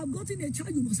you ought to have gotten a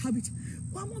child, you must have it.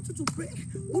 I want you to pray.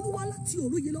 Olúwa láti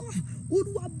òru yìí lọ.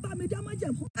 Olúwa bá mi dá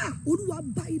májẹ̀mú. Olúwa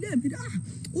bá ilé mi dá.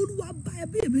 Olúwa bá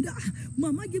ẹbí mi dá.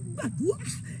 Màmá yìí gbàdúrà.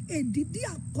 Èdìdí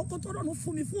àkọ́kọ́ tọ́lọ́run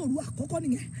fún mi fún òru àkọ́kọ́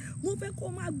nìyẹn. Mo fẹ́ kó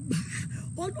máa gbà.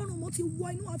 Ọlọ́run mo ti wọ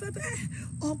inú afẹ́fẹ́.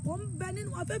 Ọ̀pọ̀ ń bẹ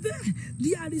nínú afẹ́fẹ́.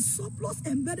 There is surplus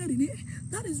embedded in it.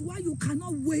 That is why you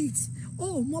cannot wait.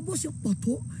 Oh, mo bó ṣe pọ̀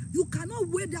tó. You cannot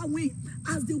wait that wind.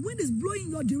 As the wind is blowing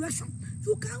your direction,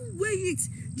 you can't weigh it.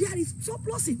 There is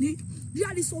surplus in it.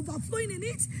 There is overflowing in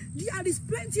it. There is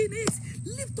plenty in it.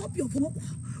 Lift up your voice.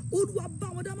 Olúwa bá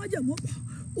wọn dá májẹ̀mú ọ̀pọ̀.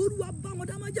 Olúwa bá wọn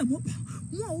dá májẹ̀mú ọ̀pọ̀.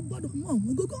 Wọn ò gbọ́dọ̀ mọ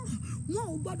àwọn gógó. Wọn ò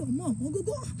gbọ́dọ̀ mọ àwọn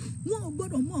gógó. Wọn ò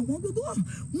gbọ́dọ̀ mọ àwọn gógó.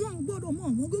 Wọn ò gbọ́dọ̀ mọ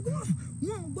àwọn gógó.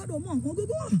 Wọn ò gbọ́dọ̀ mọ àwọn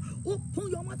gógó. Open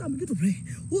your mouth and begin to pray.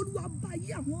 Olúwa bá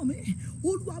yé àwọn mi.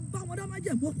 Olúwa bá wọn dá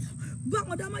májẹ̀mú ọ̀pọ̀. Bá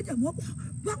wọn dá májẹ̀mú ọ̀pọ̀.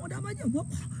 Bá wọn dá májẹ̀mú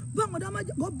ọ̀pọ̀. Bá wọn dá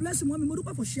májẹ̀mú. God bless you, mommy. Mo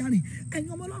dúpẹ́ for sharing. Ẹ̀yin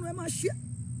ọmọ Ọlọ́run ẹ máa share.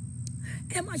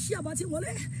 Ẹ máa ṣí àbátí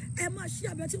wọlé. Ẹ máa ṣí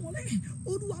àbátí wọlé.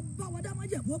 Olúwa bá wa dá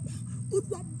májẹ̀mú ọ̀pọ̀.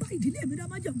 Olúwa bá ìdílé mi dá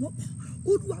májẹ̀mú pọ̀.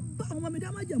 Olúwa bá àwọn ọmọ mi dá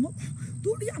májẹ̀mú pọ̀.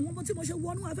 Torí àwọn ọmọ tí mo ṣe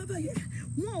wọnú afẹ́fẹ́ yẹn,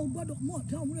 wọn ò gbọ́dọ̀ mọ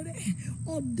ọ̀dá ohun rere.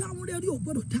 Ọ̀dá ohun rere ò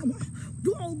gbọ́dọ̀ dá wọn.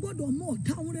 Wọn ò gbọ́dọ̀ mọ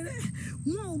ọ̀dá ohun rere.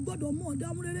 Wọn ò gbọ́dọ̀ mọ ọ̀dá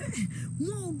ohun rere.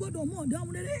 Wọn ò gbọ́dọ̀ mọ ọ̀dá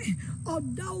ohun rere.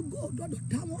 Ọ̀dá ogo ò gbọ́dọ̀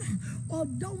dá wọn.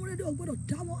 Ọ̀dá ohun rere ò gbọ́dọ̀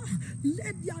dá wọn.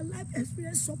 Let their life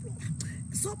experience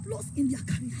surplus in their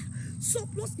career,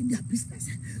 surplus in their business,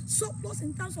 surplus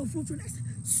in terms of fruitfulness,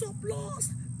 surplus.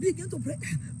 Begin to pray,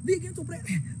 begin to pray,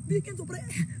 begin to pray,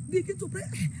 begin to pray.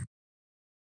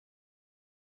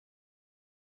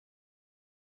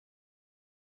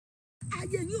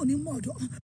 Ayé yín ò ní mọ̀ ọ̀dọ̀.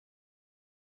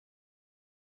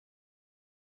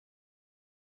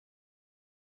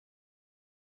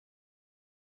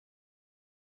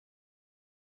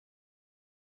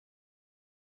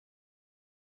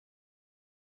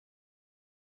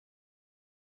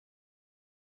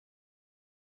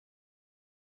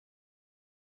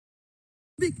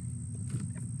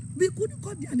 We couldn't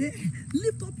call their name.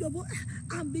 Lift up your voice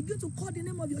and begin to call the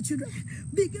name of your children.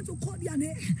 Begin to call their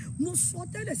name. Mo sọ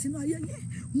tẹ́lẹ̀ sínú ayé yẹn.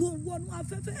 Mo wọnú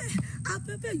afẹ́fẹ́.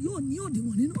 Afẹ́fẹ́ yóò ní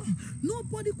òdiwọ̀n nínú.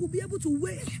 Nobody could be able to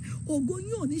weigh. Ògo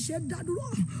yóò ní ṣe dá dúró.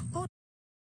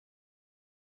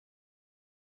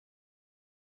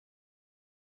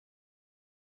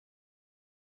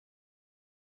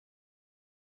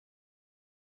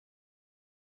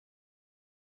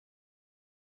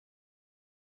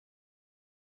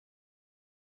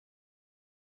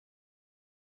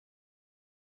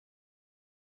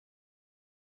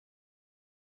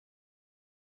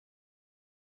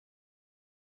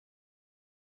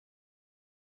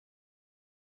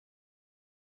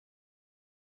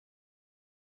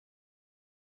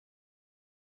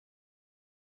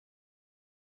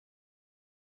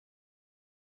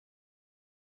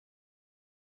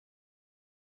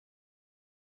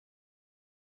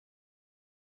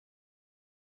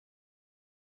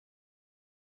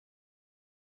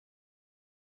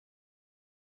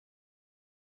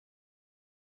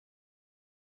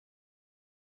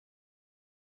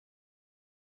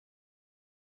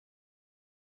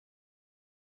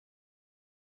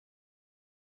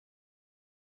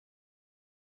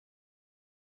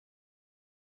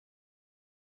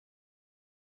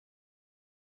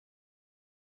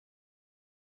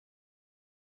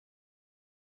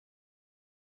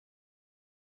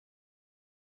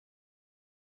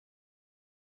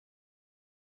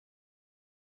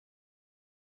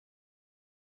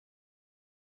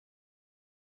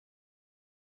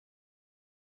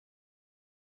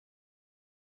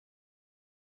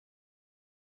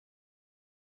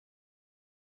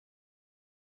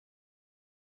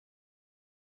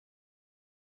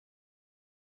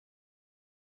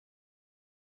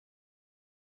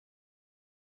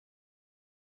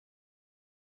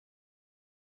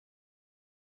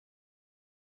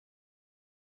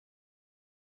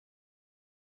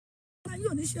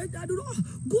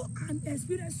 Go and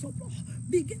experience surplus.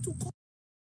 Begin to call.